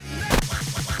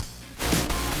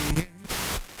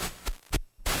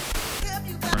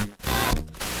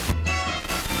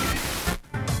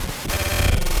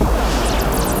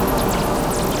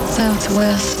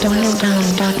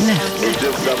southwestdialdown.net. It's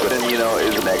just something, isn't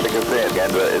it? Like I said, again,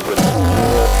 but it's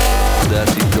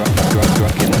dirty,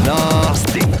 drunk, and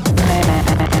nasty.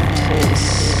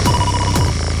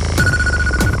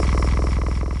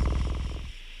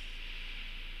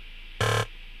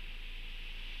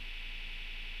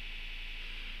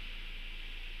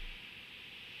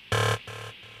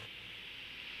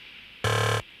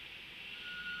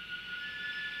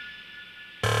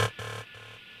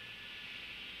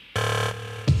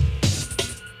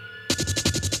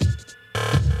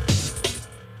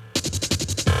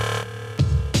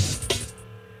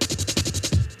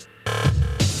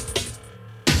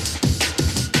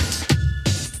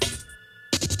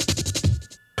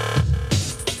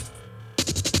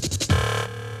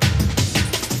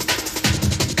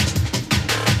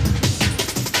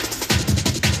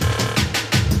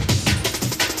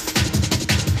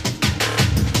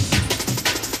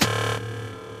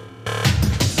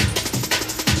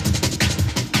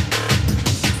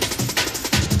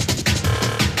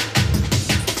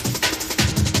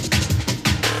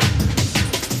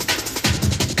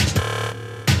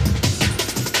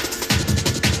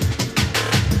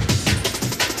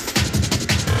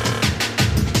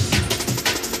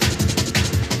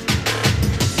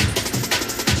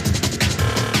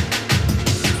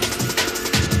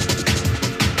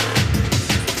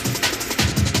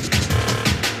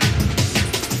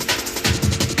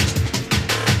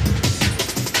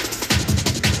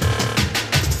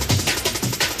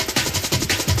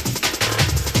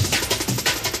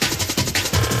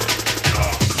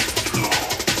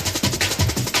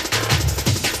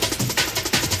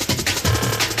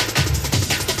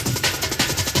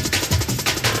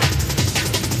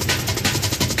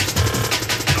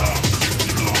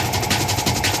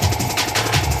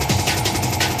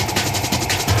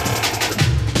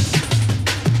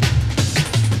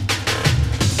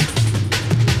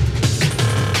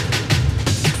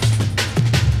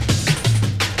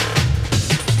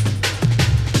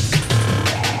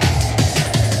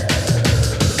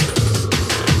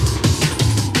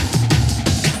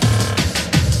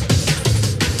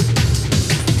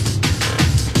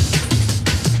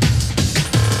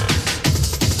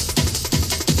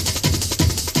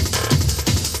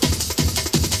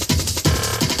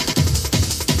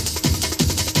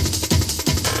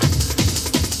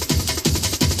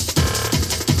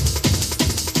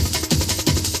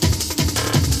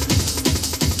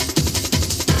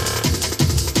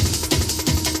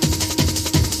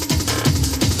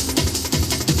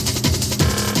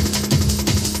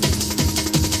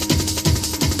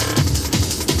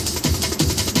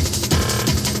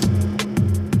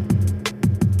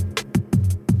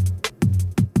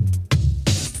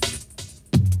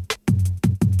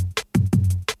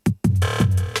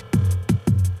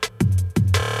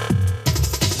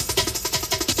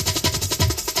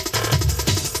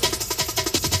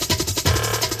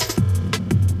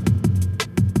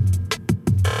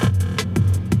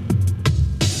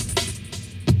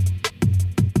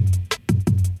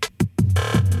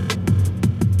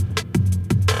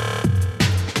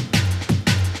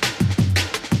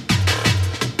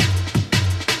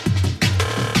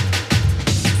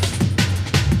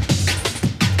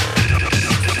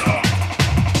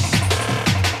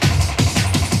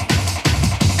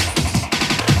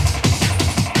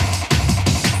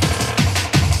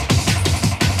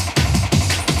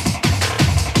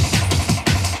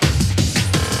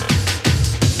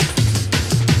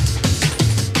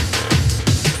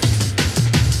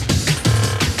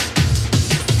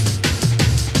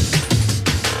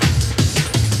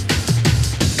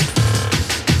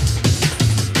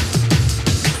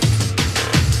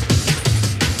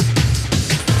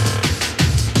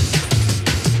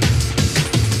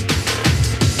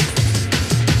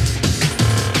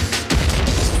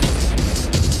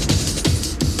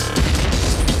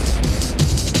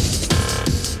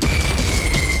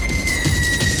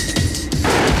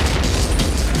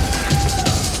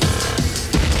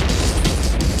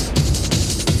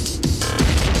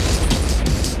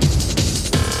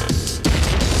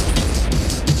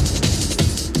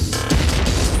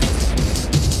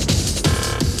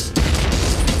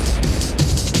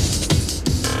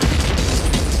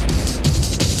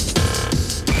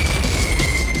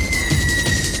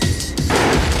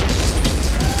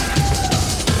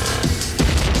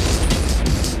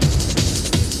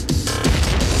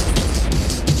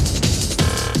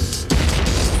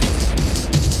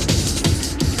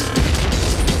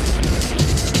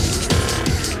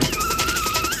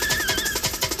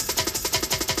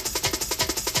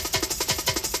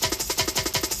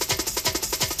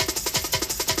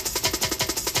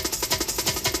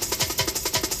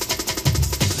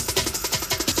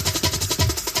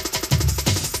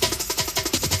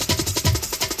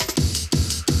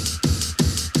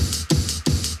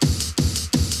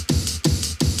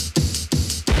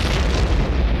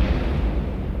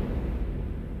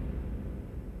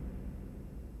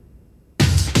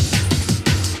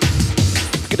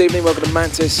 Good evening, welcome to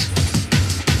Mantis.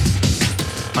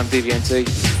 I'm DVNT.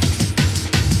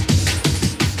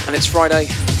 And it's Friday,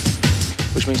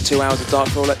 which means 2 hours of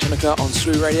Darkfloor Electronica on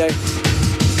SWU Radio.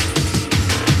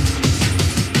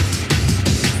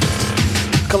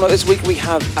 Coming up this week, we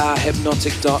have our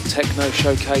hypnotic dark techno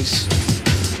showcase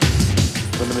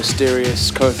from the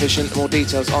mysterious Coefficient. More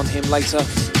details on him later.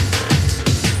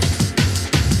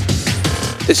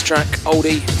 This track,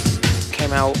 Oldie,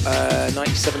 came out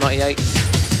 97-98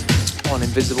 on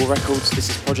Invisible Records. This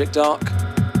is Project Dark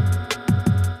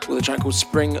with a track called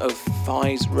Spring of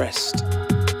Thigh's Rest.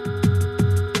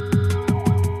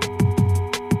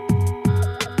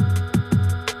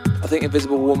 I think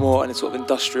Invisible were more in a sort of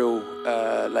industrial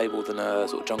label than a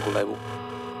sort of jungle label.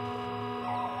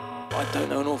 I don't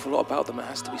know an awful lot about them, it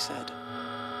has to be said.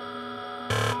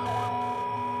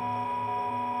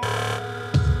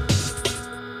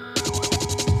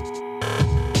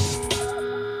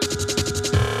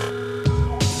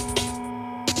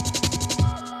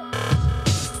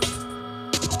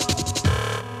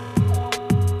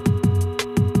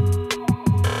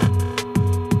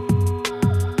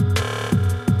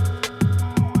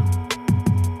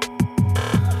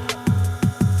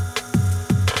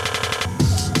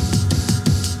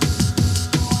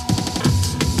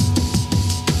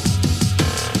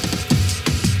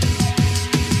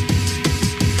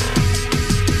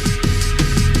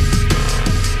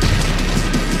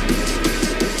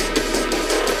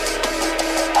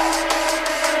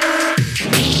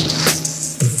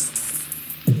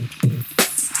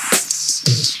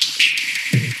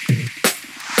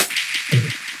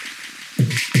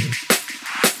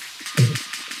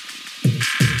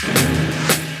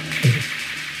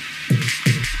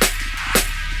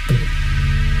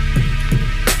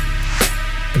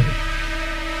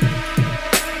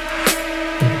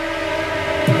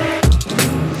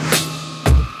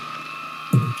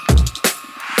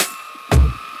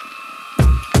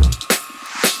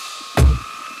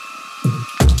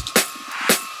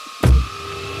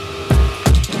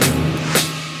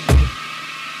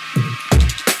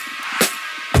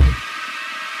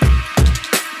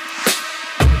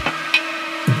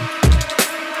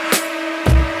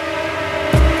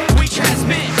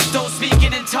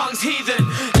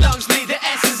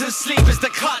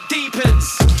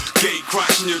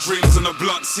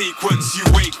 Sequence, you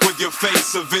wake with your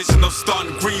face, a vision of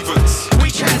stunned grievance. We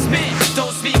transmit,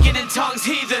 those speaking in tongues,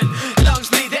 heathen.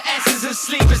 Lungs need the essence of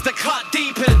sleep as the cut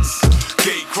deepens.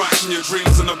 Gate crash in your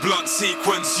dreams in a blunt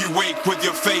sequence, you wake with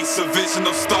your face, a vision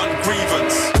of stunned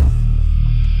grievance.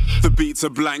 The beats a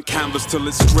blank canvas till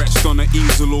it's stretched on an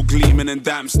easel, all gleaming in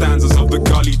damp stanzas of the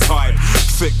gully type.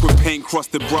 Thick with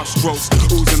paint-crusted brush strokes,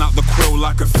 oozing out the quill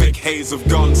like a thick haze of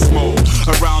gun smoke.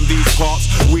 Around these parts,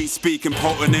 we speak in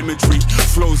potent imagery.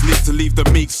 Flows lead to leave the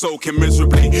meek soaking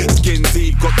miserably. Skin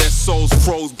deep, got their souls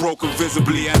froze, broken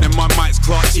visibly. And in my mic's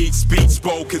clutch, each speech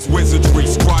spoke is wizardry.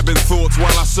 Scribing thoughts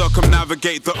while I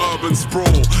circumnavigate the urban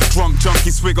sprawl. Drunk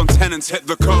junkie swig on tenants, hit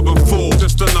the curb and fall.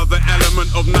 Just another element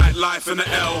of nightlife in the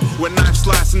L. When knife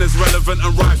slicing is relevant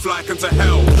and rife like unto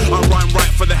hell. I rhyme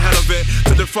right for the hell of it,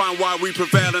 to define why we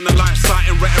prevail in the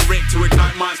life-citing rhetoric to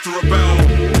ignite minds to rebel.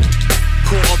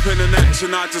 Caught up in an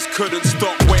action, I just couldn't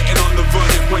stop waiting on the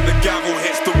verdict when the gavel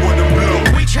hits the wooden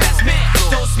block. We transmit,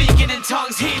 those speaking in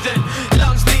tongues, heathen.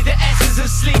 Lungs need the essence of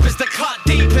sleep as the cut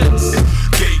deepens.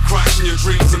 Gate crash in your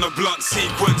dreams in a blunt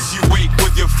sequence, you wake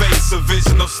with your face, a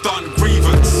vision of stunned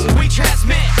grievance. We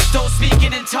transmit, those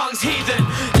speaking in tongues, heathen.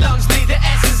 Lungs need the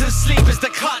essence of sleep as the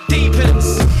cut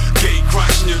deepens. Gate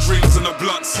crash in your dreams in a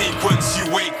blunt sequence, you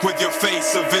wake with your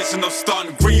face, a vision of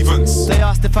stunned grievance. They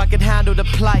asked if I could handle the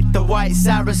plight, the white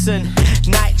Saracen.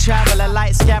 Night traveler,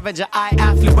 light scavenger, I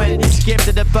affluent.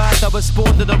 Gifted at birth, I was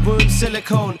spawned in a womb,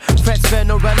 silicone. Threats bear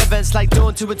no relevance, like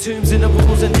dawn to a tombs in the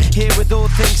walls. And here with all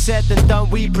things said and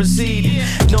done, we proceed.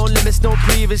 No limits, no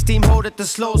previous steam, hold at the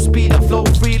slow speed. I flow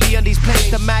freely on these planes,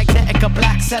 the magnetic, a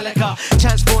black celica.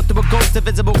 Transformed to a ghost, a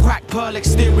visible crack pearl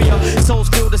exterior. Souls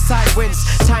feel the side winds,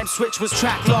 time switch was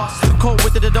track lost. Cold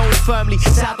with it old firmly,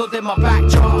 saddled in my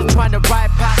backdrop. Trying to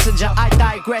ride passenger, I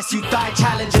digress, you die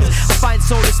challenges. I find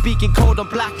solace speaking cold on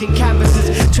black and canvases.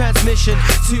 Transmission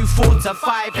 240 to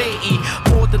 580.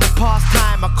 More than a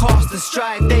pastime, I cast and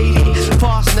strive daily.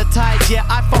 Fasten the tides, yeah,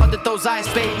 I fathered those ice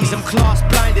babies. I'm class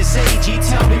blind as AG,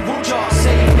 tell me, won't y'all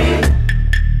save me?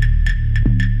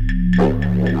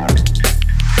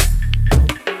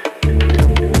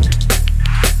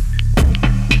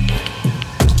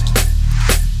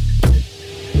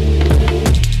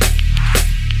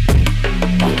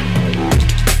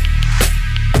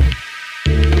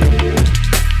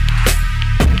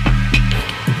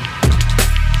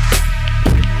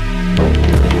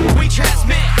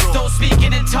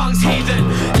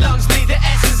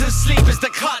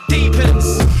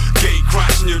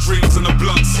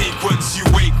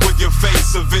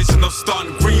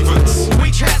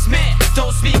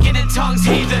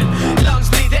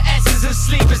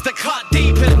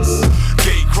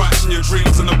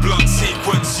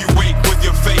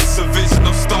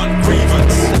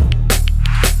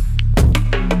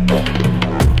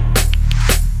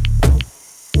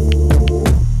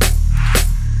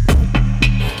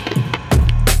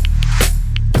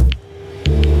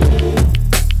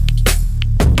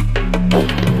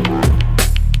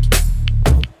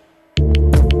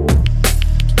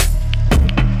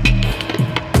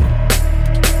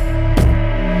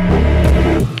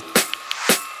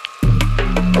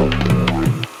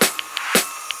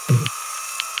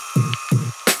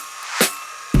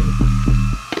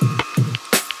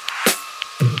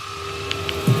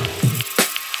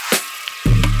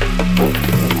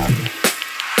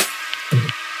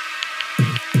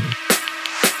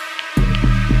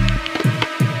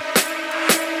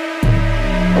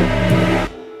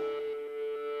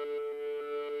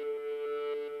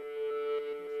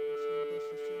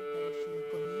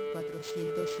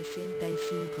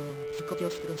 465,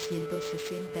 psicopios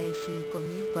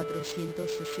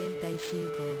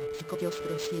 365.465, psicopios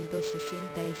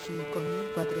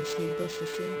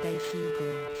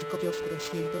 365.465, psicopios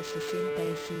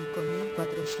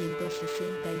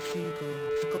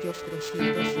 365.465, psicopios 365.465,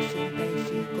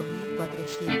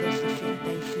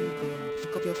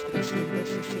 psicopios 365.465, psicopios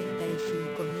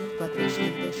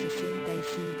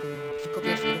 365.465,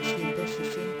 psicopios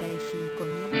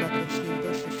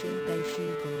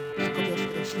 365.465, psicopios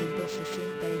 365.465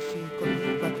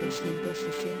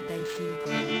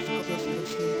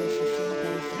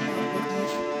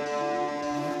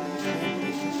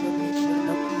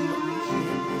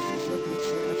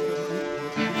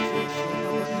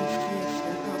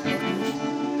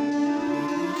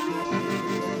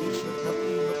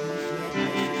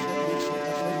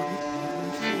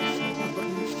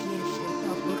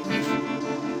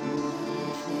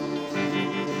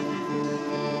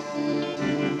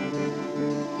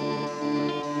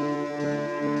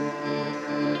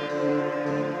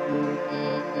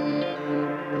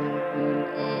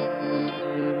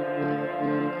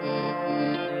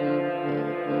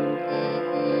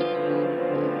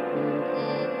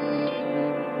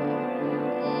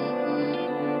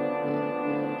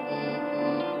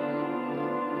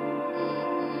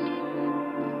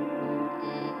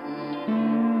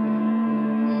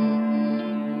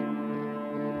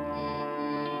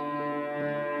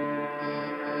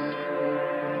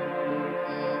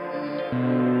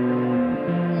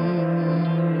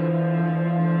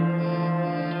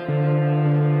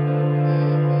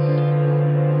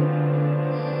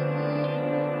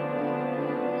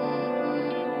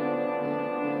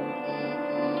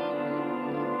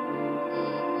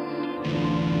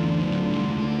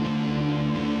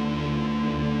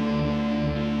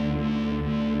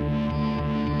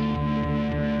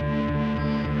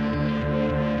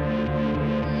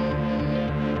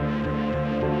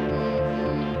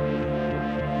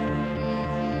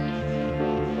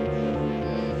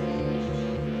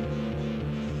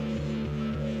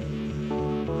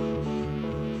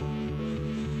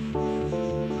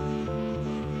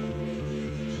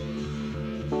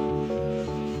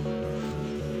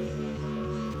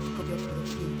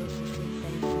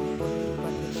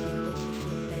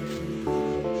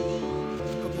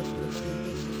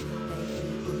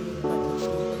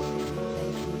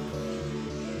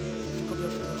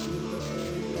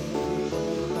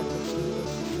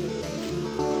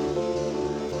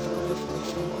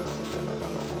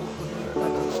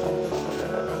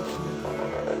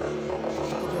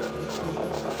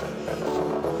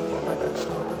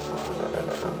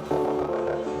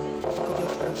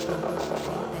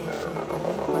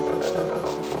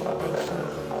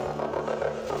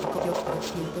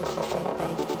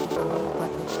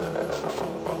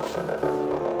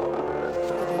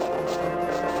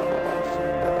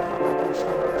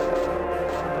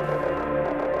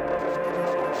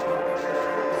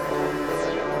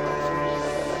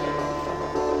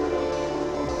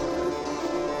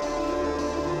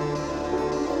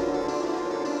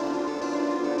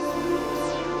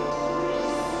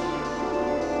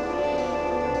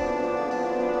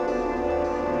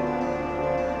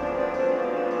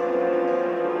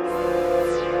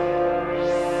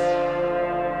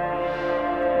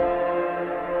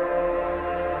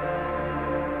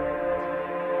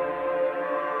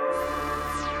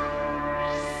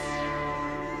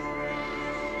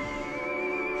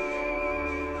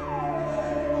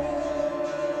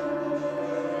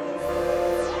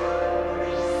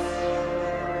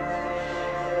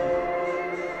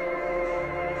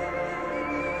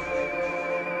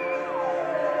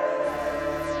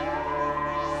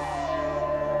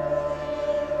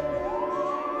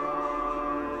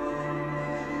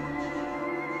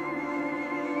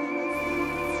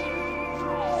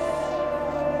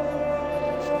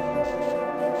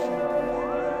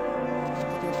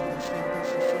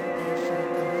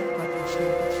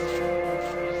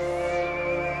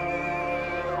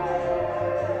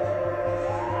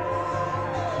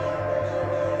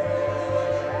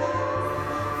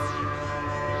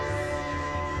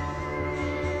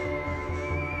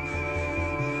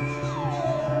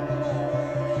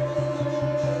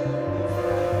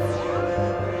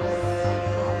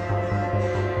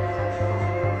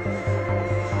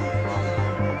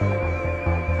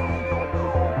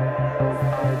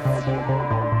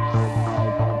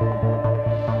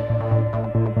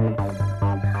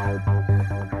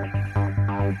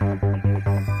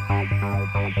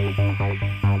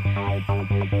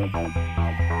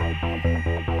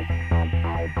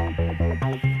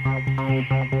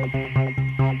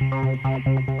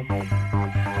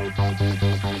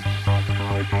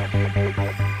 You're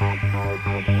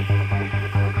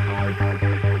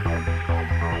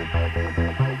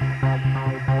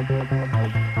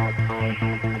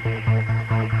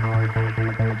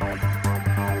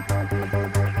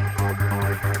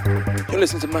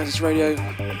listening to Mantis Radio.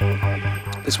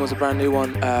 This one's a brand new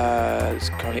one. It's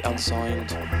currently unsigned.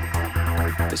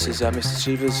 This is Mr.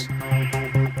 Shivers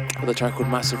with a track called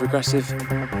Massive Regressive.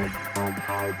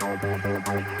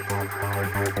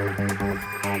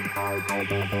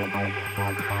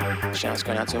 Shouts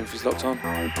going out to him if he's locked on.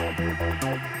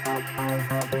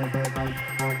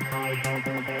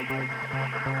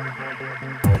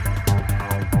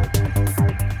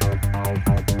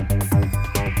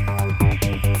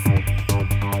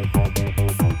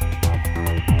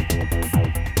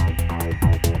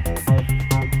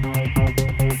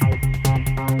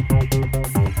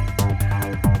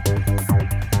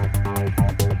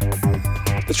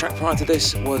 The track prior to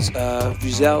this was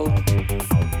Ruzel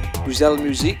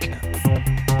Musique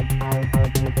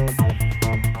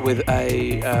with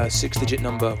a 6-digit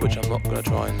number, which I'm not going to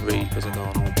try and read because I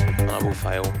can't, and I will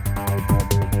fail.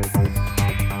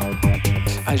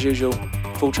 As usual,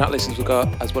 full track listings will go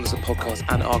up, as well as the podcast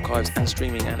and archives and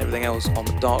streaming and everything else on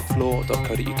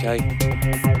darkfloor.co.uk.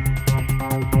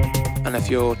 And if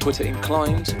you're Twitter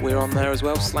inclined, we're on there as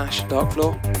well,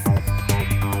 /Darkfloor.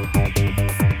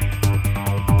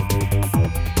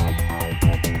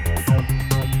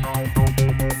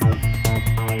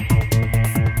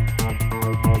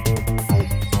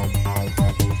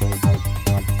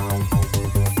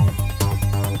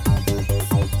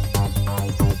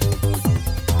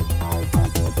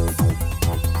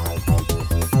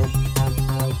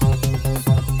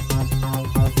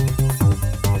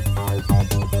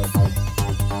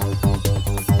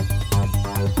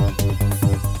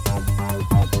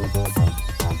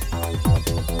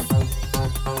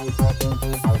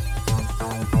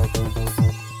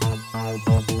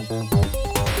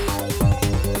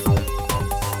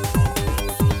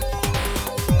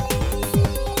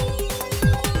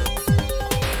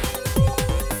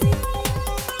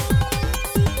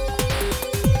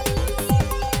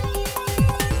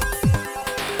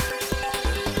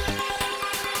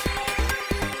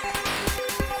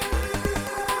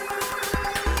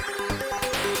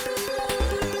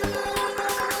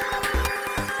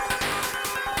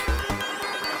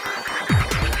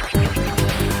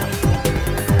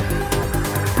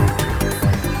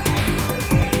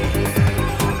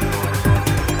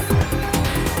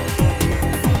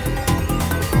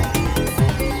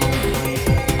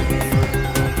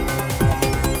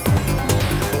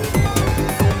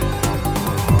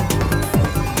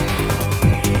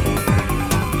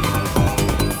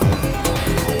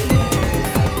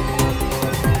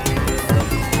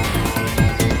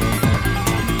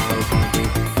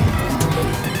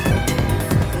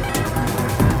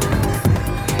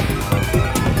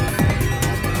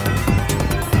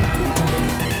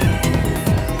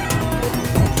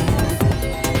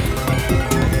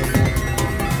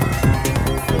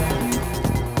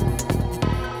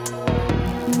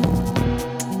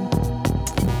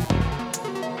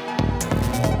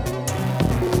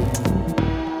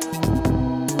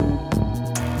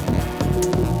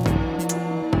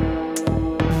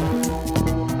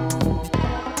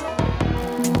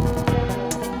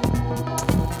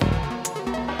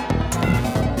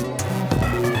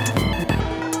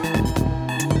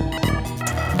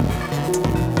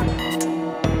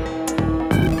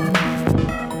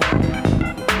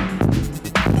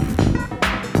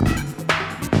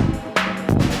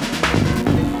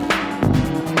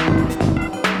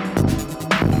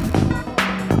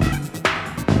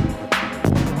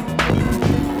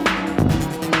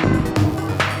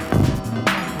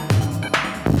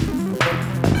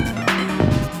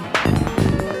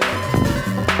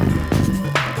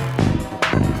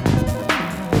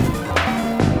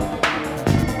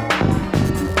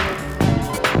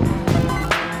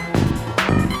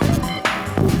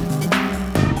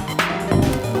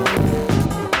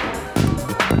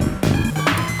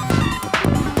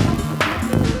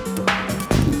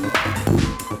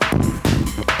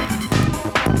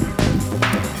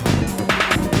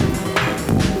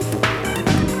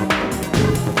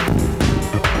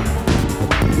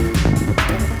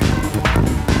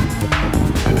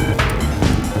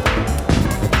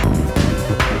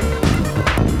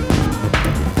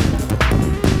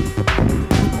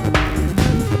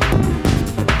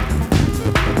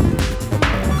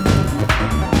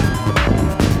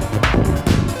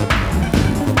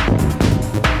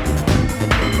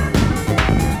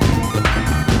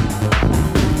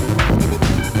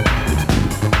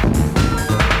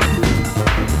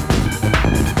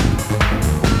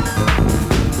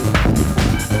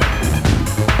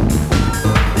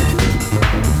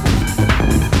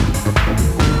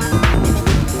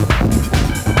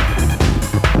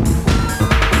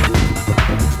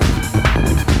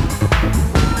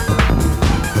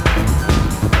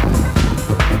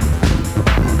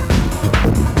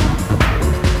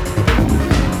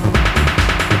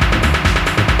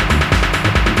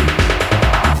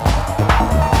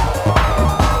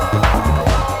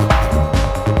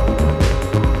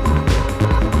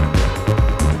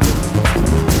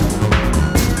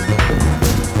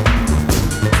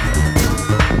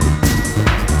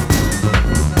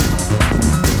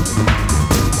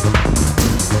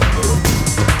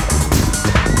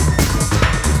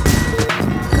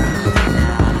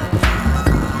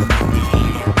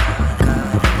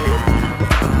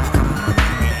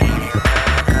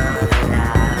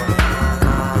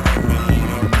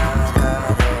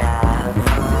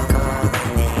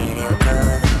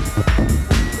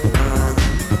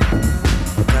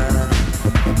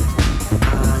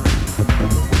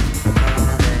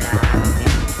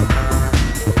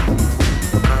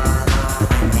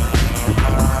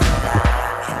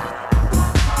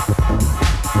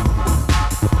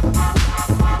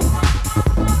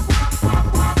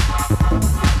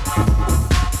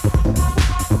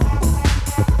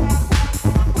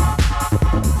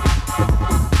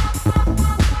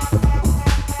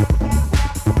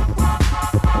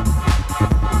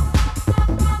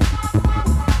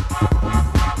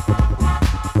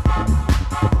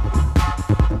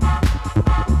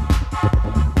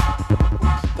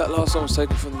 song was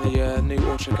taken from the new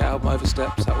Orchard album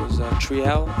Oversteps. That was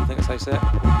Triel, I think that's how you say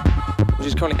it, which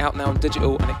is currently out now on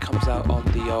digital, and it comes out on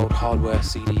the old hardware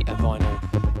CD and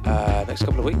vinyl next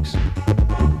couple of weeks.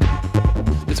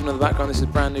 This one in the background, this is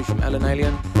brand new from Ellen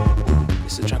Alien.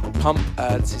 This is a track called Pump.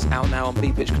 This is out now on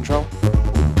B-Pitch Control.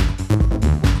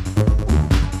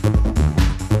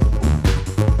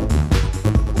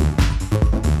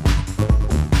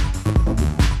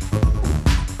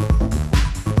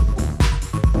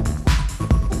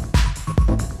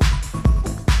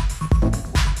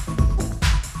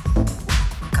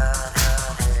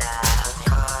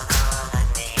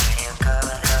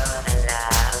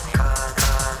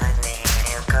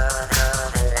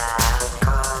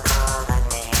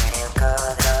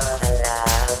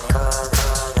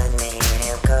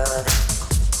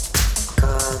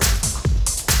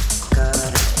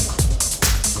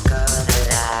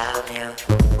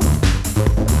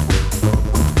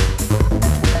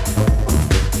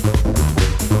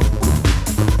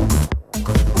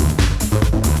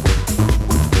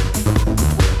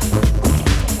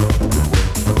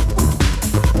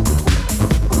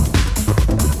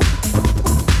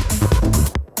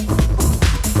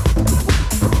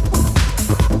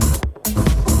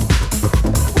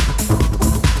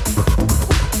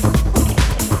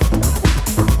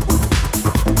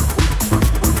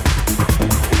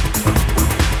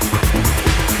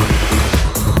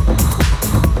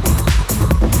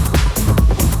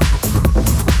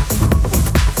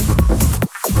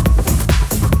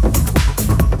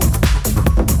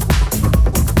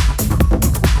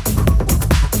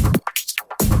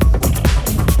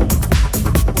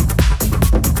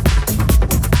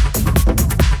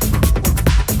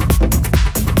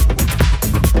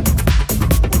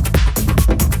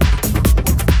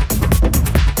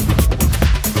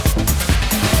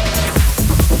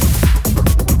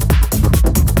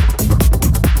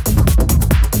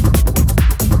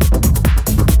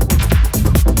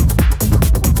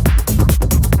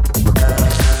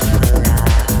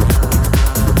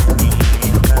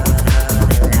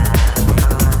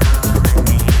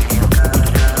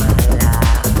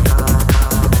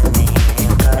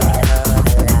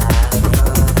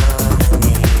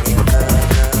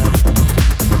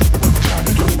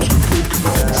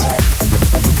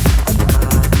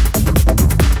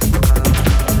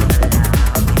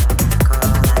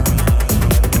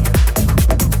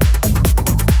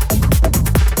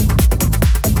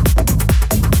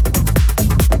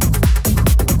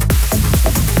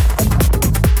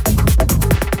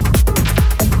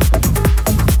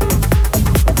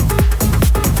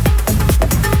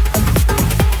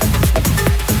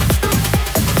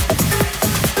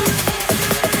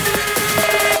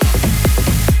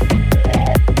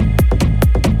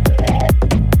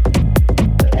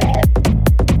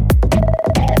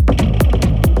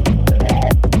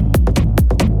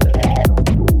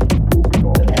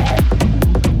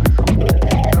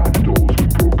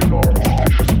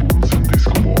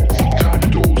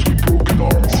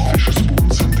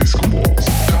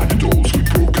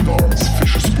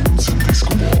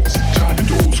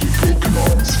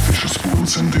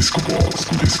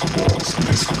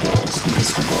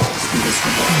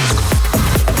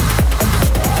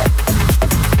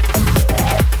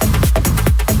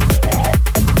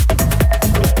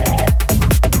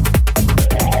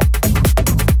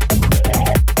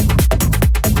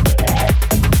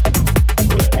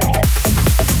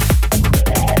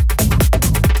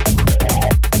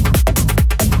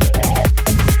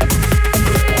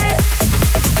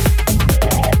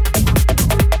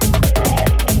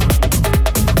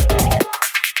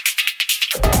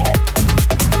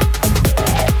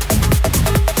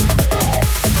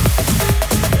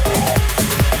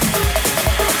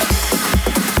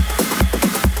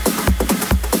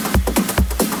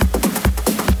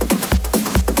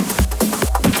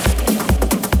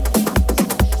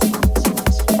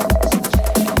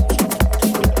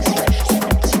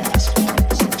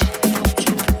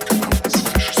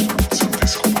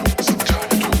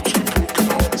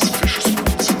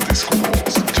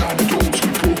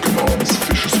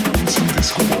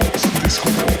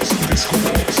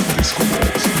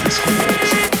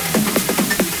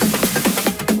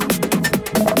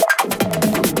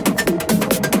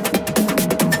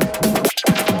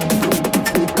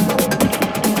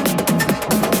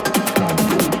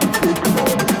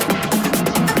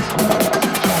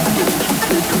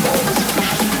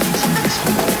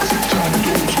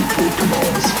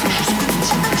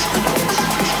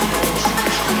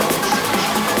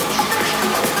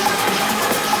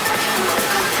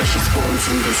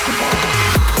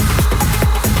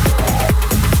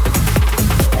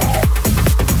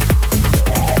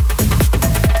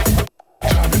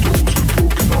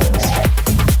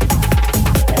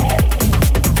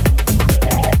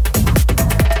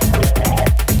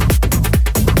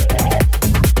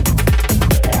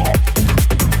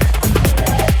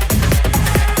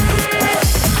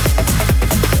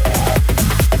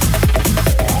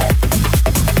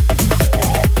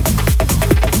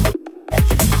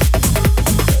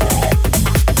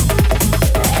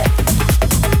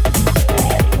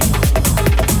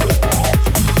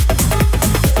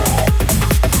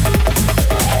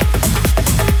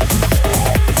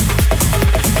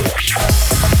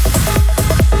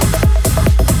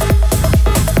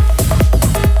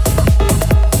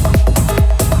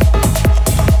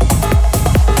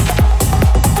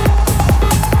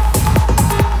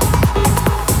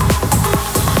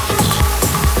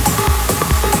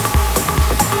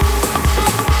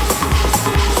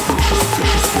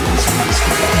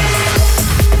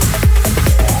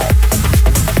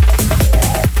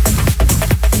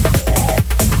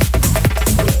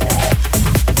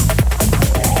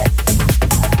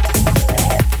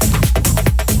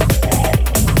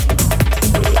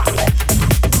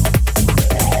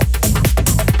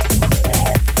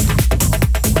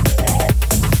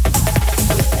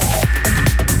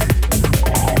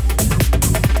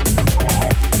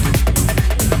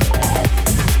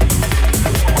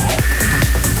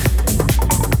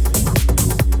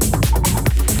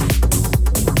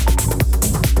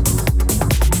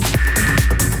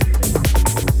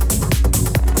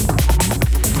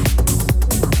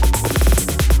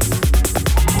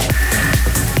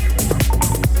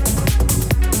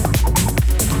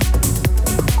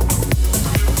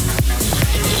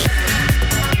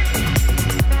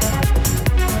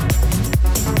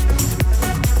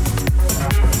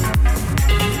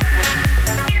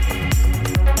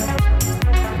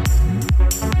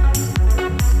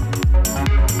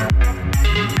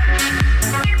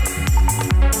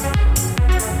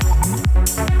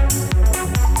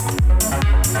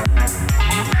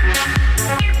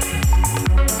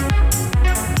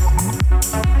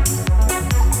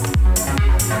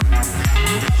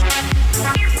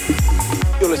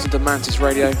 Mantis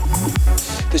Radio.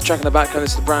 This track in the background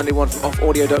is the brand new one from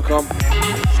offaudio.com.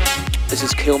 This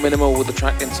is Kill Minimal with the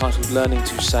track entitled Learning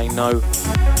to Say No. You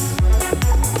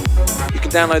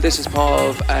can download this as part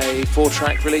of a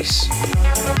 4-track release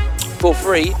for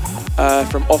free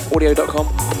from offaudio.com.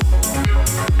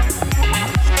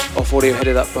 Off Audio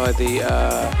headed up by the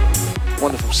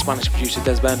wonderful Spanish producer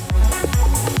Desben.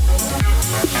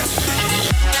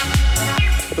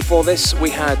 Before this, we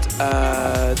had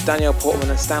Danielle Portman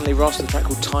and Stanley Ross with a track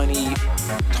called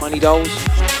Tiny Dolls.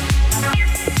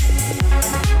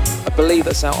 I believe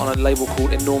that's out on a label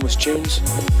called Enormous Tunes.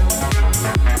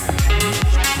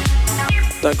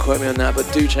 Don't quote me on that, but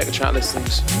do check the track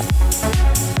listings.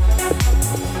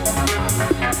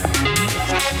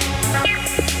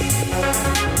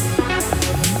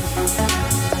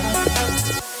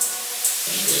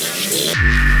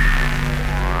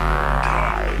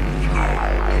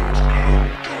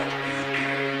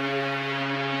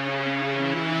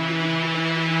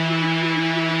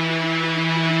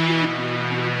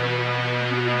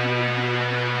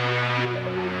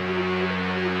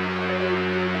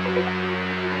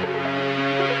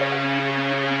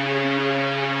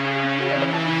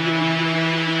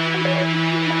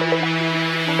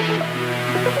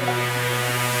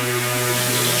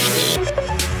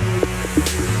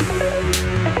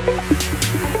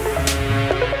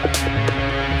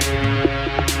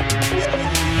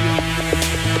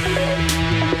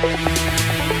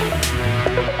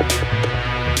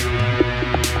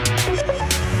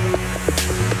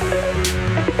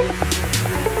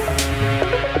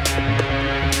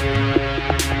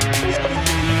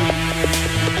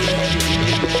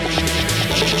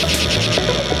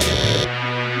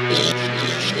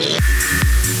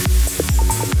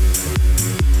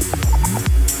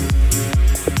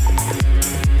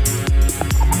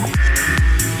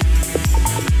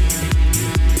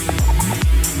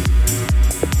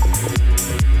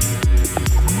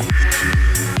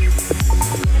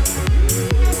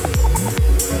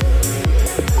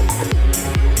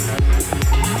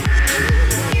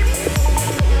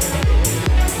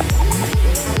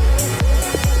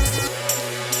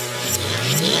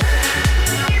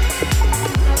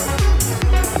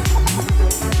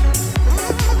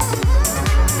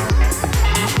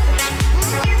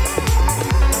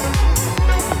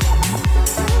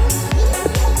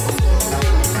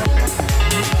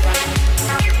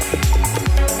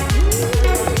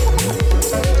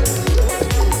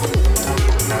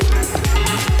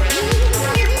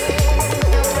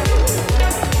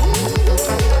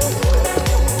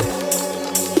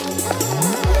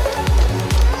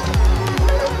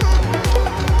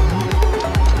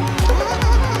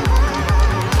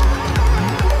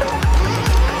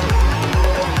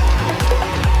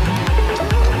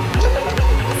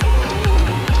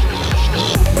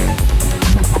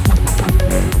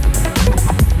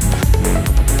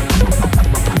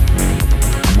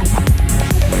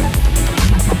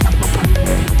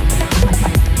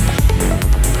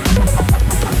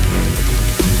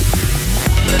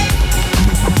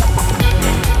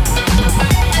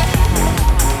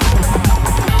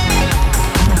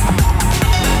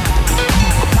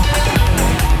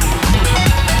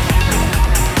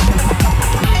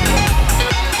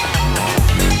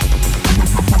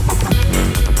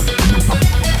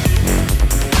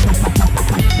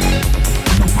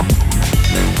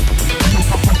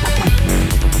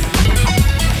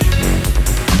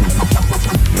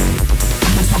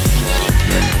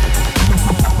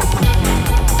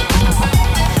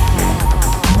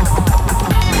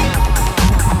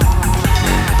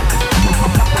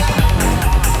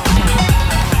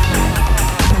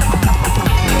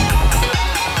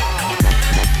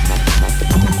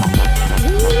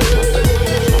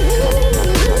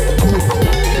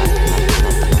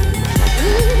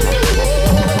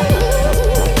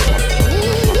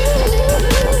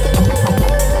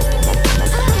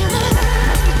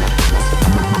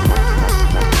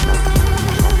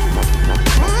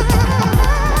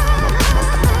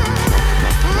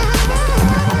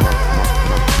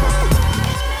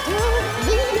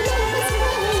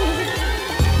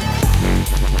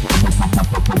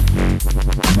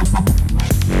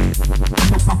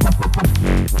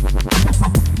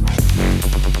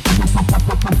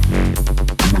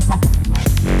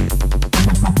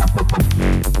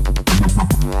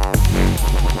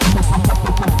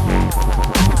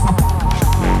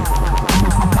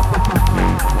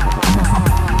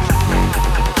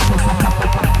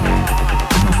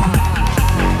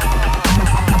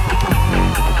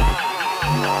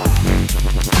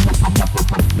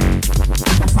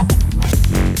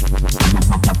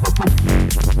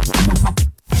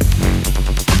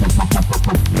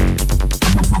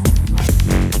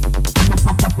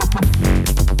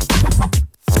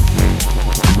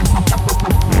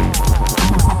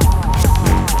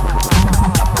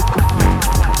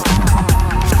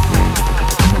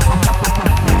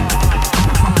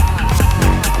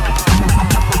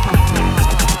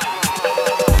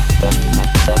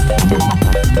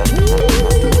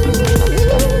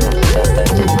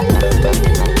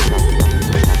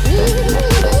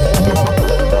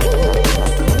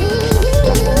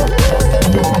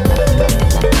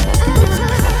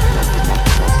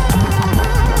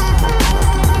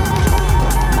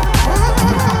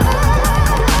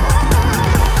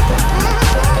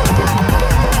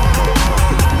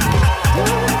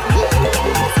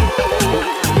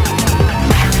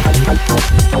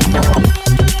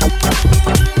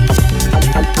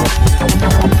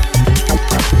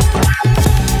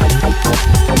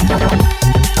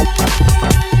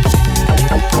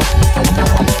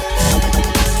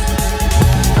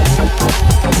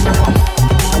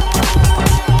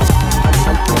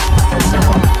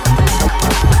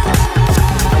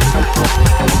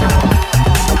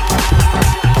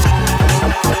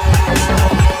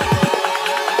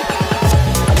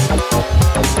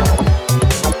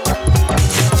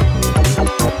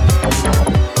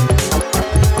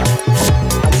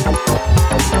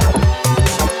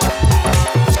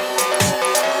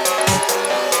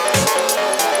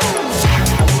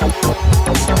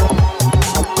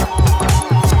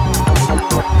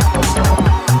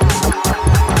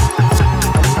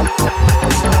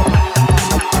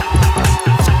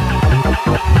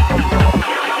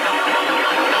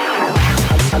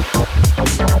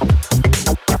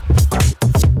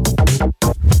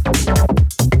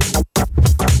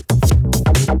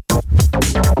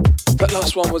 That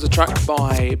last one was a track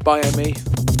by Biomi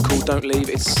called Don't Leave.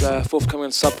 It's forthcoming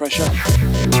on Sub Pressure.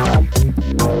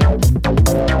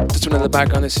 Just one in the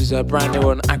background, this is brand new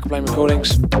on Aquaplane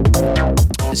Recordings.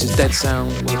 This is Dead Sound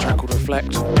with a track called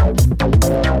Reflect.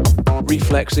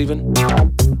 Reflex even.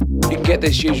 You can get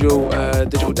this usual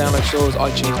digital download stores,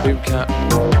 iTunes, Boomcat,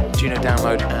 Juno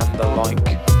Download and the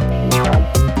like.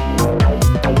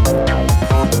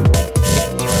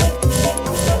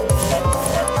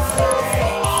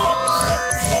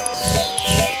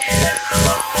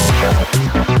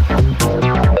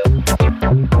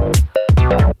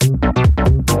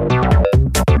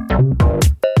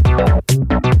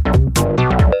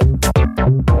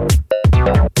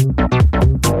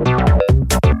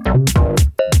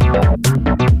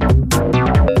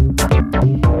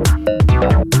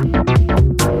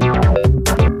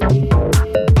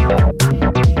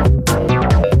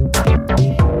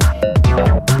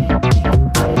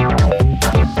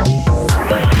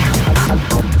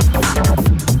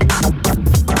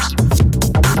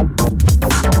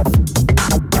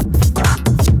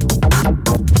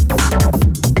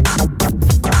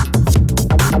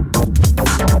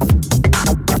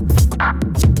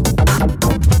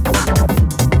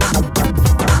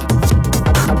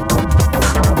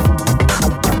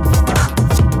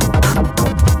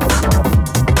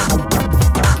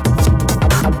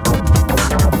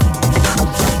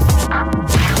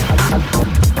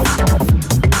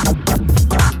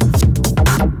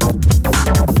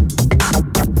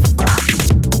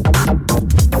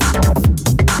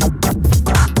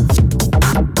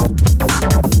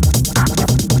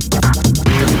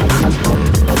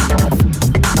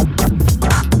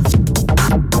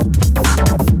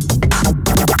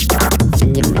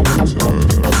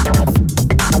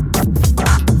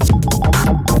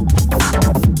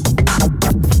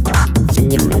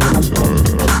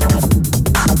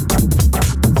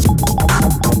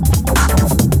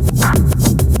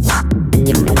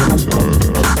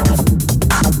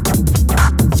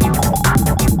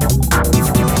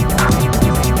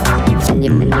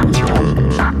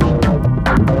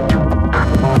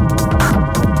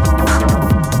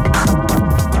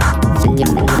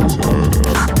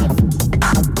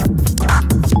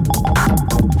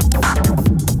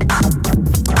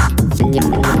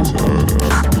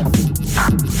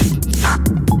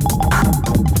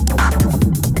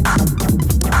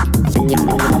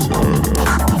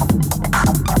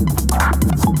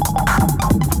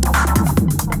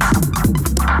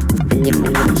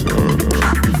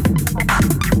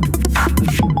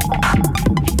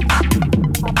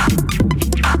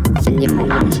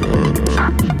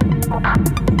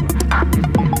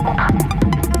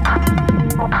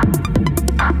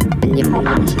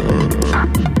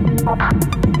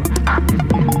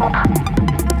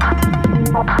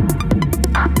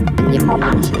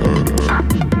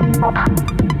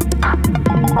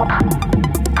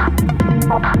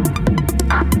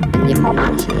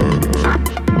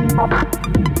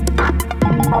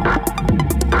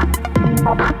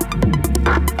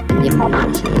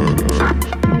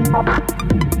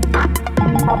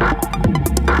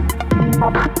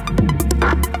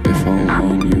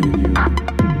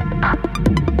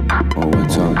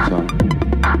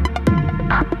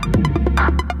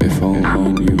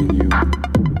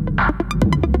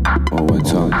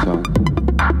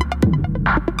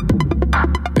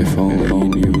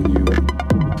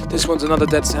 Another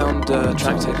Dead Sound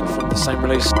track taken from the same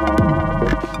release.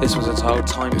 This was entitled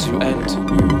Time to End.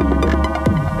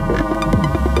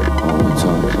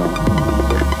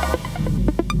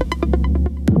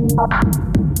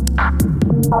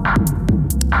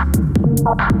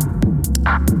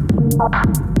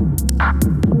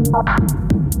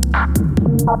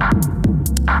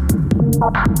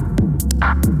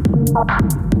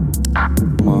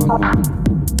 Come on,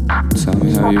 tell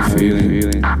me how you're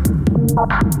feeling.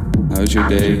 How's your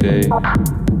day?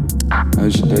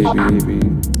 How's your day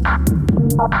been?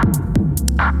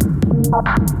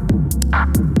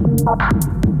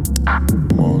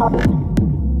 Come on,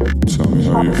 tell me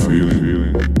how you're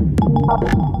feeling.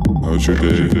 How's your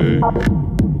day?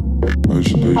 How's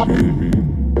your day been?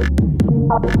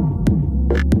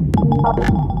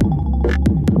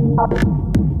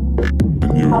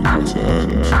 And you would like to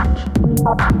add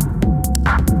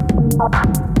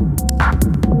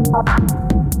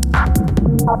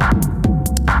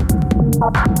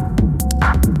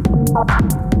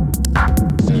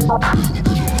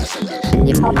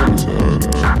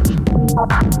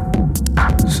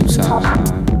sometimes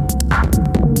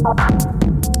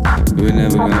we're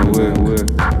never gonna work,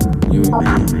 you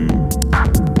and me.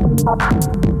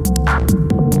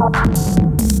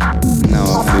 Now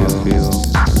I feel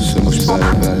so much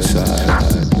by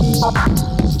side.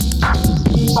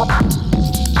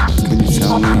 Can you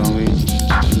tell me?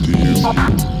 Do you?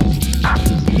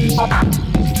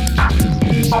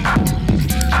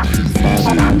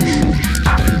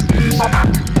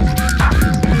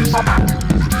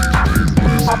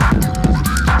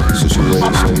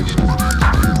 Situation.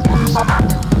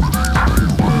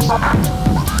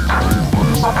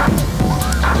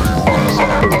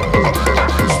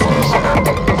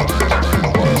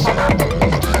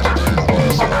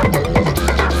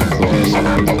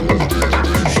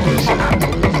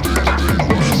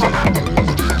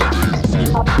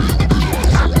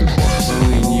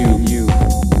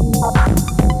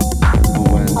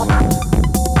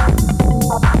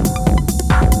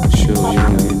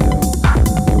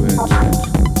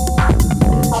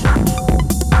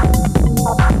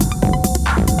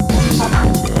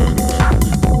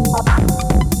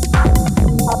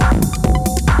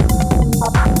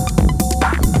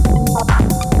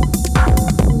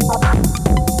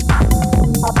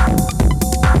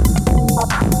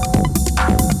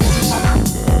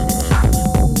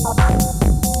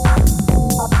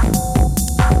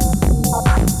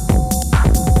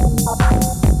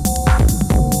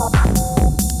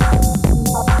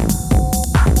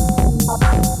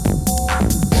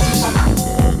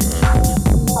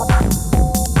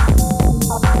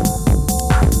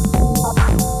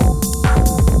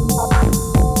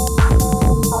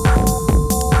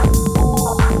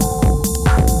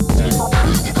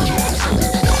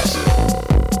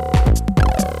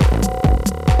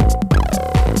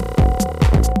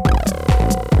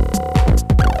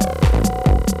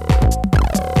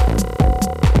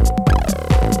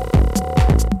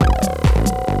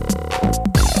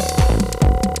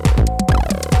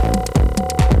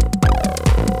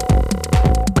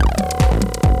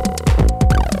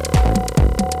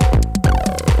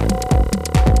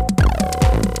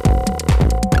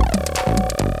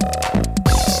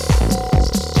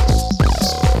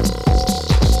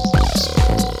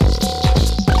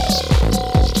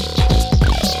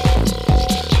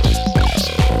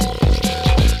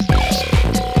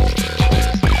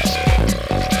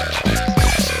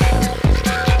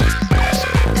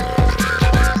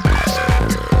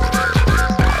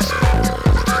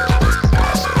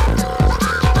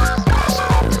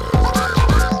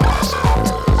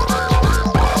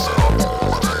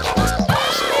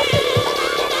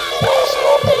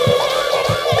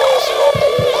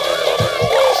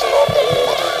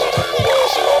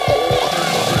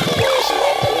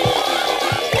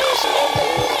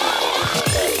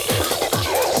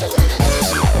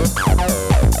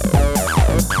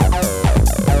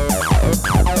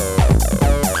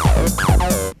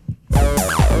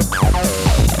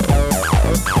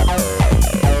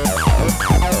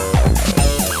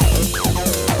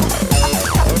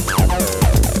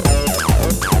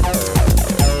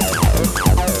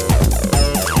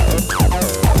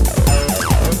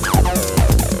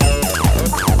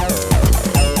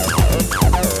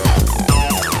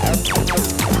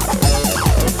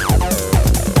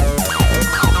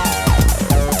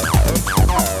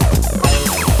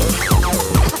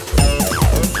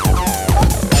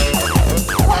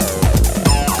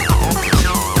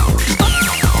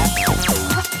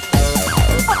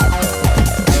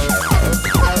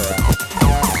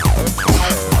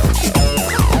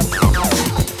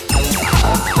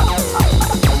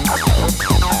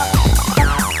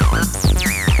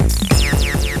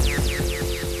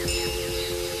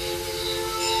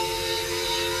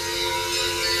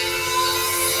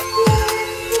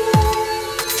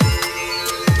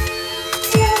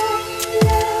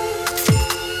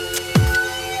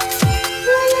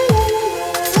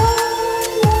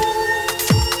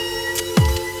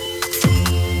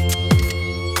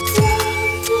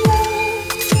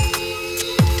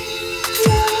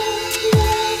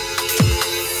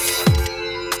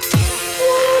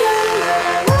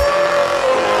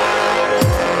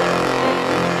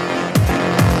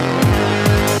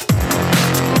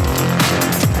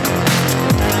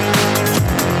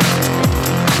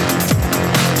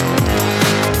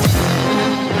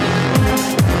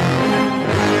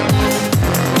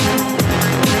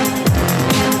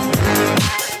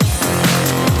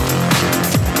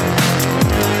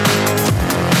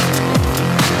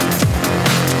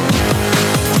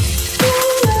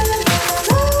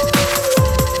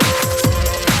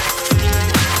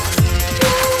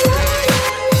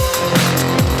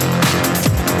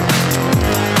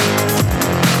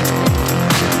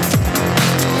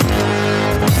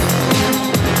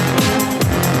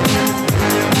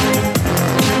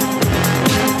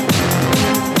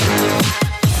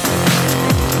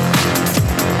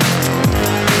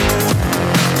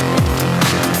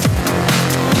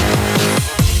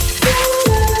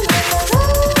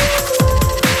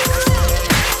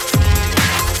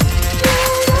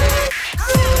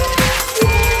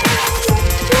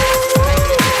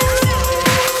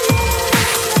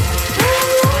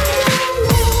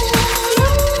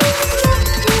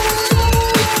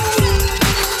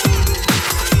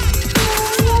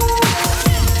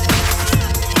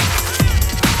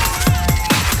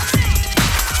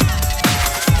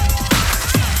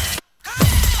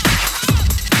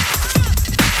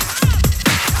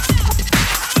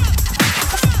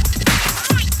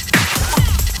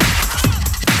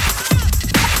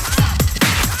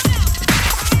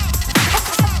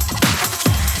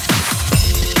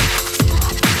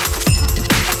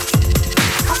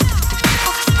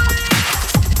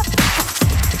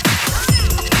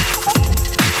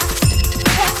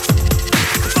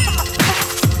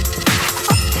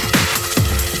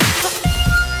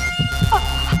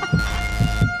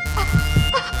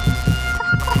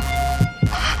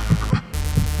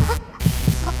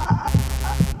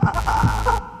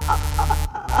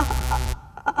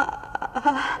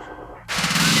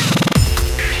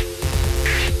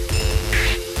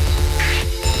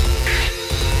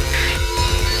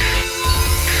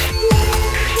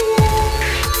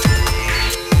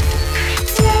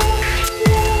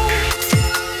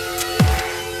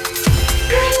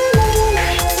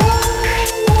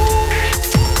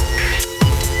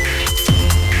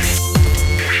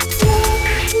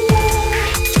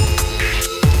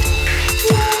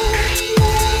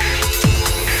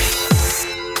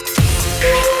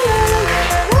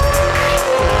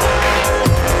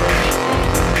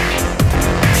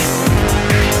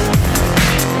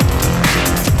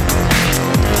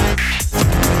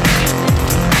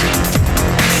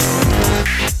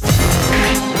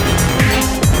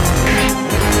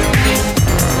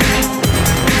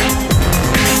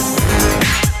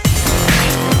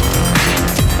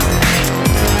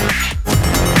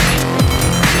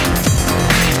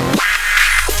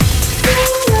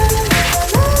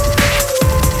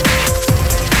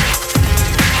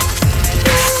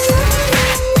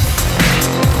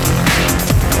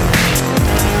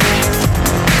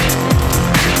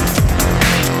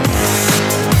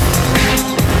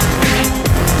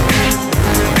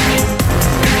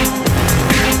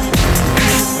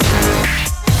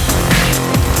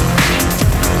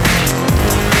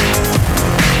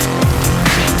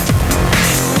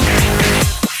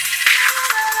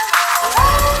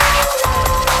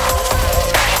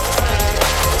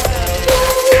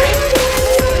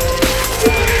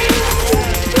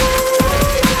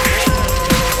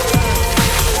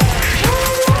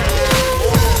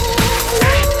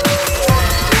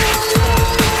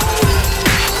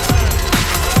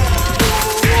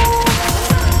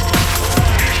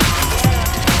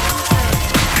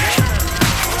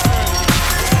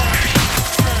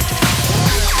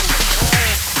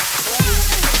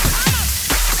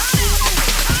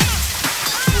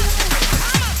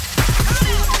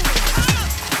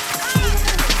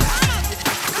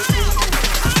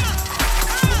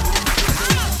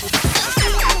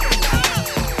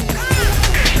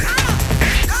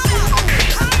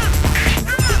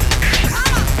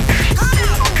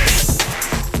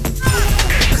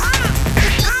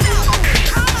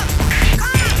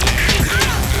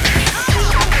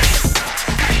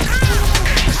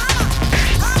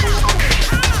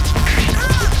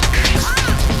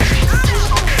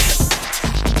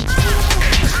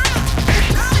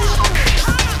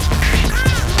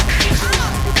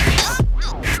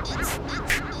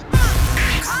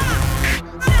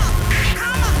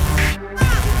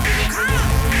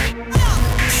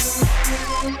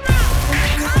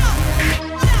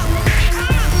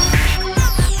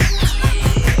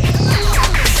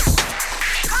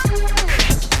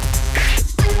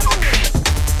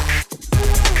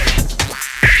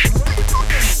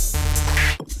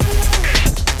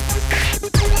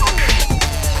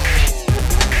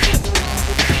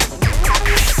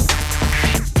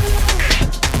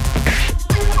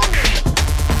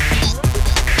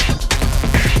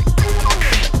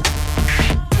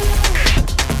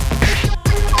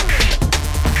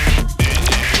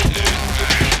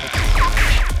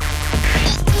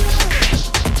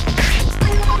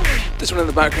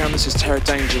 background, this is Terror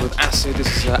Danger with Acid.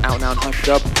 This is out now in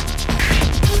Hyperdub.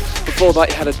 Before that,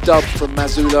 you had a dub from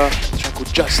Mazula, a track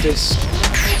called Justice.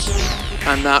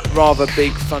 And that rather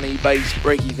big, funny bass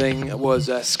breaky thing was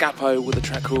Scapo with a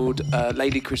track called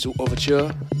Lady Crystal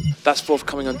Overture. That's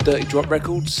forthcoming on Dirty Drop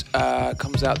Records.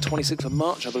 Comes out 26th of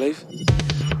March, I believe.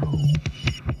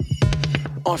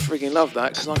 I freaking love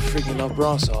that because I freaking love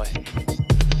Brass Eye.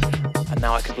 And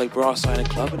now I can play Brass Eye in a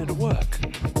club and it'll work.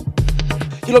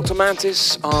 You looked to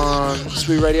Mantis on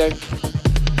Swoo Radio.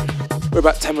 We're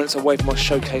about 10 minutes away from our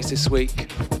showcase this week,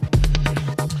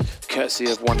 courtesy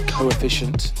of one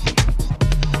Coefficient.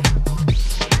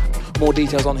 More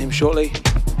details on him shortly.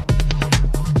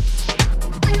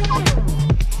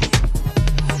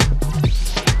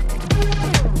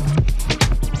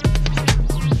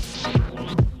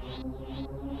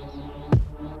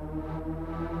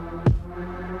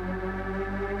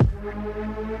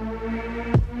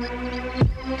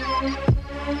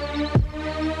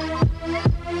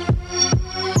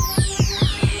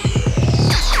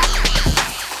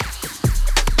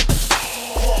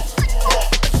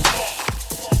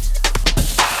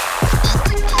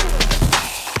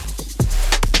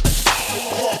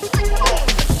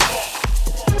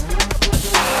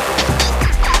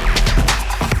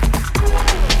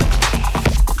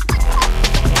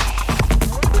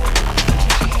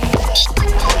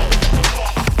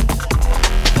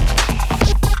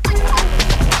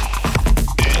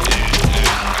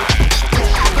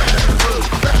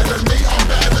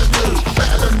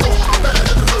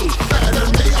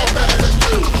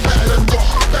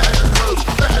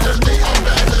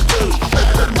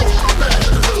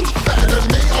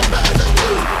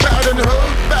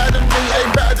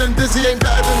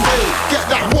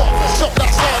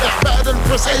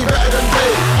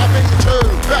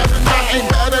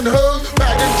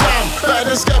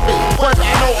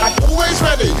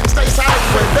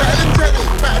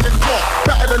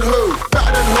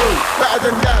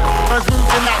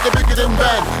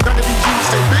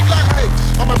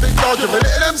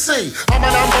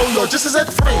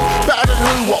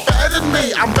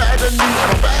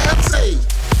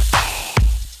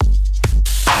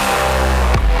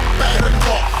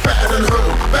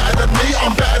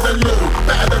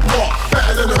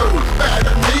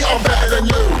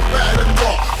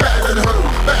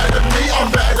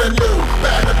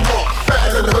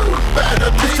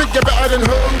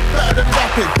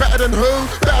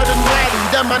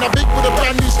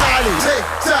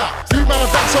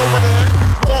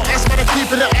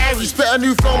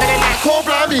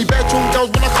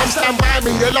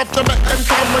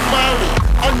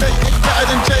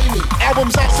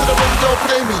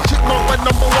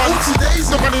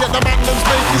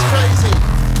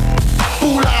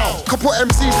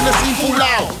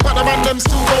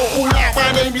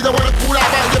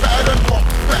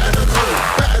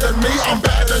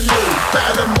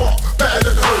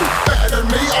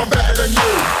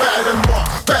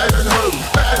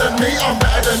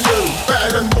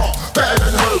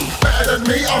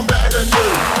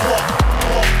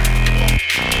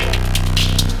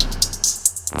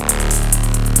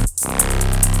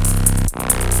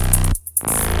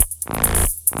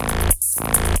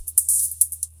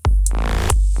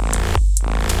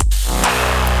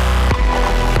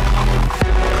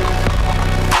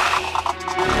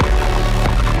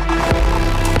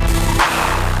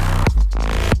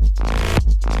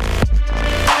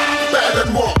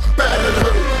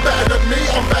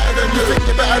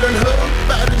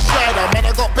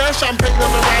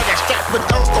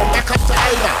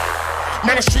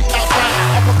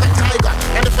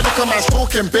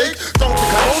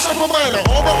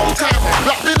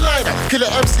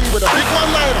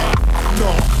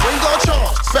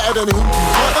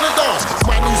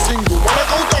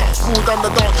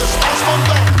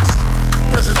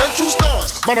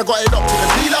 Man, I got it up to the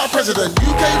dealer president,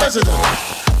 UK resident.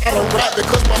 I don't rap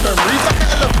because my memory's like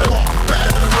an elephant.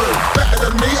 Better than who? Better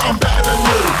than me, I'm better than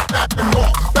you. Better than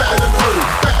what? Better than who?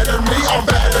 Better than me, I'm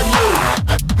better than you.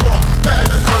 What? Better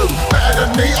than who? Better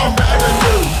than me, I'm better than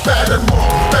you. Better than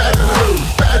what? Better than who?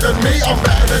 Better than me, I'm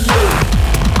better than you.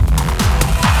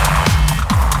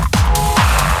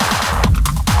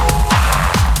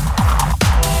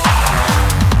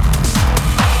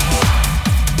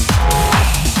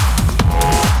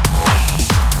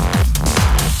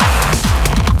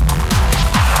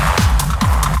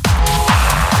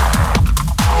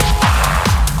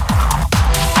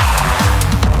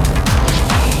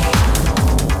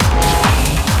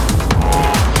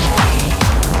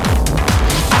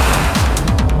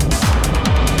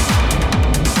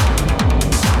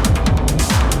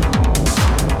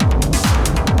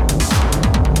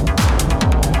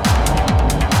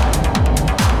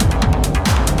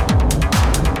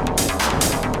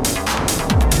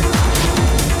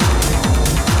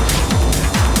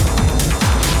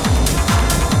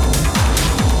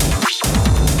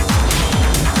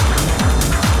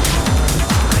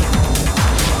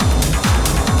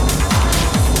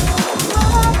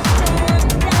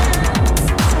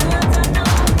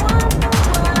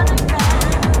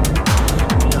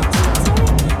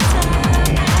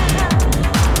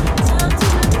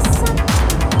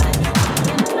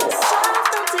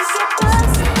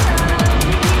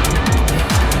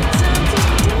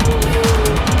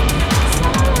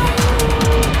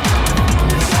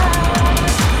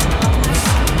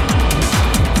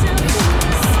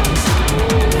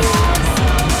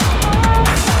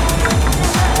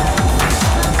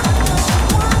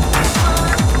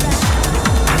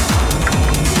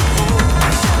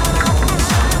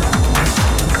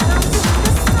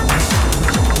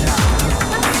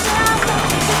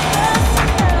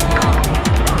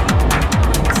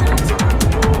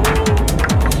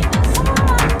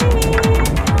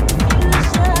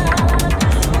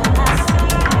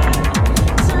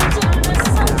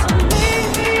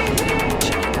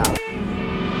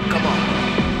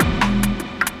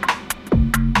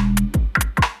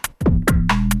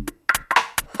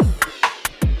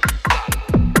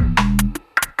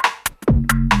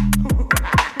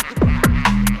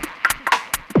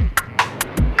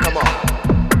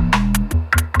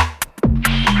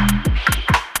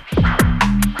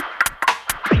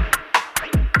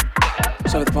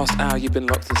 past hour, you've been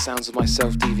locked to the sounds of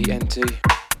myself, DVNT.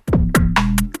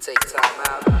 Take time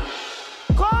out.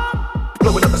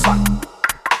 Blowing up the spot.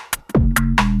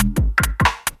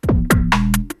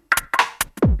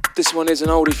 This one is an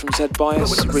oldie from Zed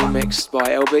Bias, remixed by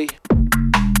LB.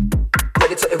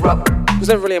 Ready to erupt. I was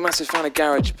never really a massive fan of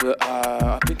garage, but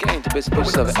I've been getting into bits and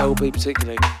pieces of it, LB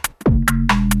particularly.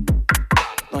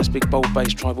 Nice big bold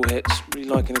bass tribal hits, really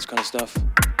liking this kind of stuff.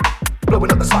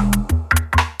 Blowing up the spot.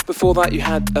 Before that you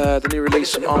had the new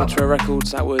release from Armatura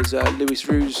Records, that was Louis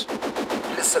Ruse.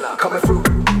 Listen up. Coming through.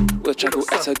 With a track called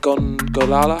Eta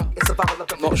Golala.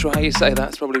 Not sure how you say that,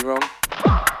 it's probably wrong.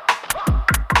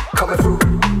 Coming through.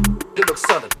 You look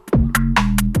southern.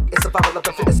 It's survival of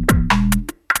the fittest.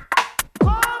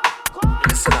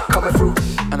 Listen up. Coming through.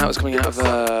 And that was coming out of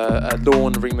a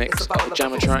Dawn remix of a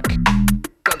Jammer track,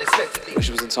 which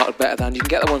was entitled Better Than. You can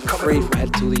get that one for free from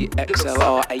head to the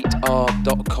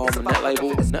xlr8r.com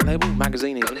net label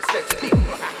magazine even.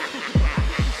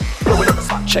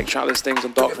 Check track listings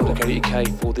on Darkfloor.co.uk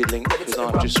for the link because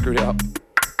I've just screwed it up.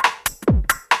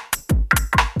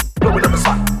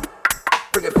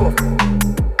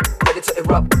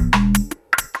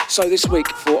 So this week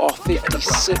for our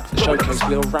 56th showcase,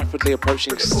 we are rapidly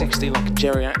approaching 60 like a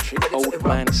geriatric old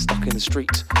man stuck in the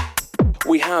street.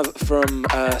 We have from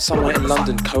somewhere in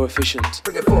London, Coefficient.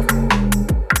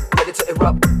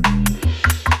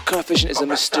 Coefficient is a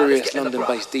mysterious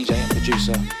London-based DJ and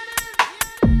producer.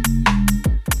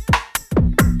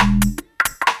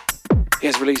 He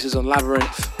has releases on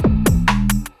Labyrinth,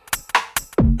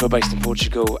 who are based in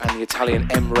Portugal, and the Italian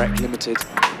M-Rec Limited.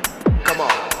 Come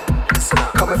on, listen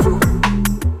up, coming through.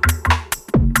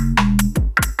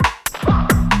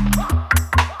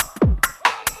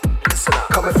 Listen up,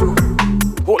 coming through.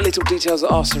 What little details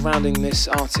are surrounding this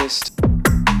artist?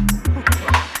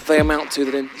 They amount to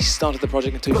that he started the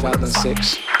project in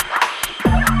 2006.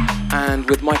 And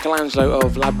with Michelangelo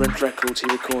of Labyrinth Records, he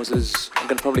records as, I'm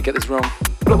going to probably get this wrong,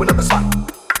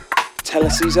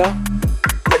 Teleceaser,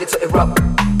 Ready to erupt.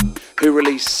 who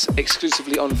release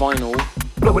exclusively on vinyl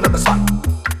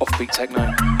offbeat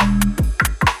techno.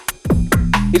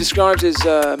 He describes his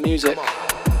music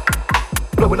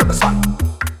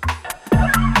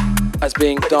as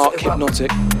being dark, hypnotic,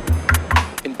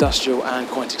 industrial and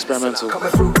quite experimental.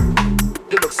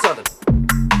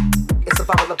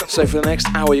 So for the next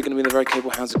hour you're going to be in the very capable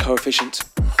hands of Coefficient.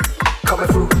 Coming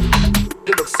through,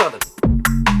 you look southern.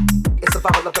 It's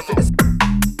survival of the fittest.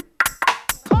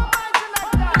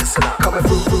 Listen up, coming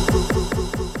through.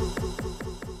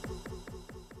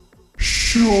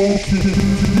 Showcase.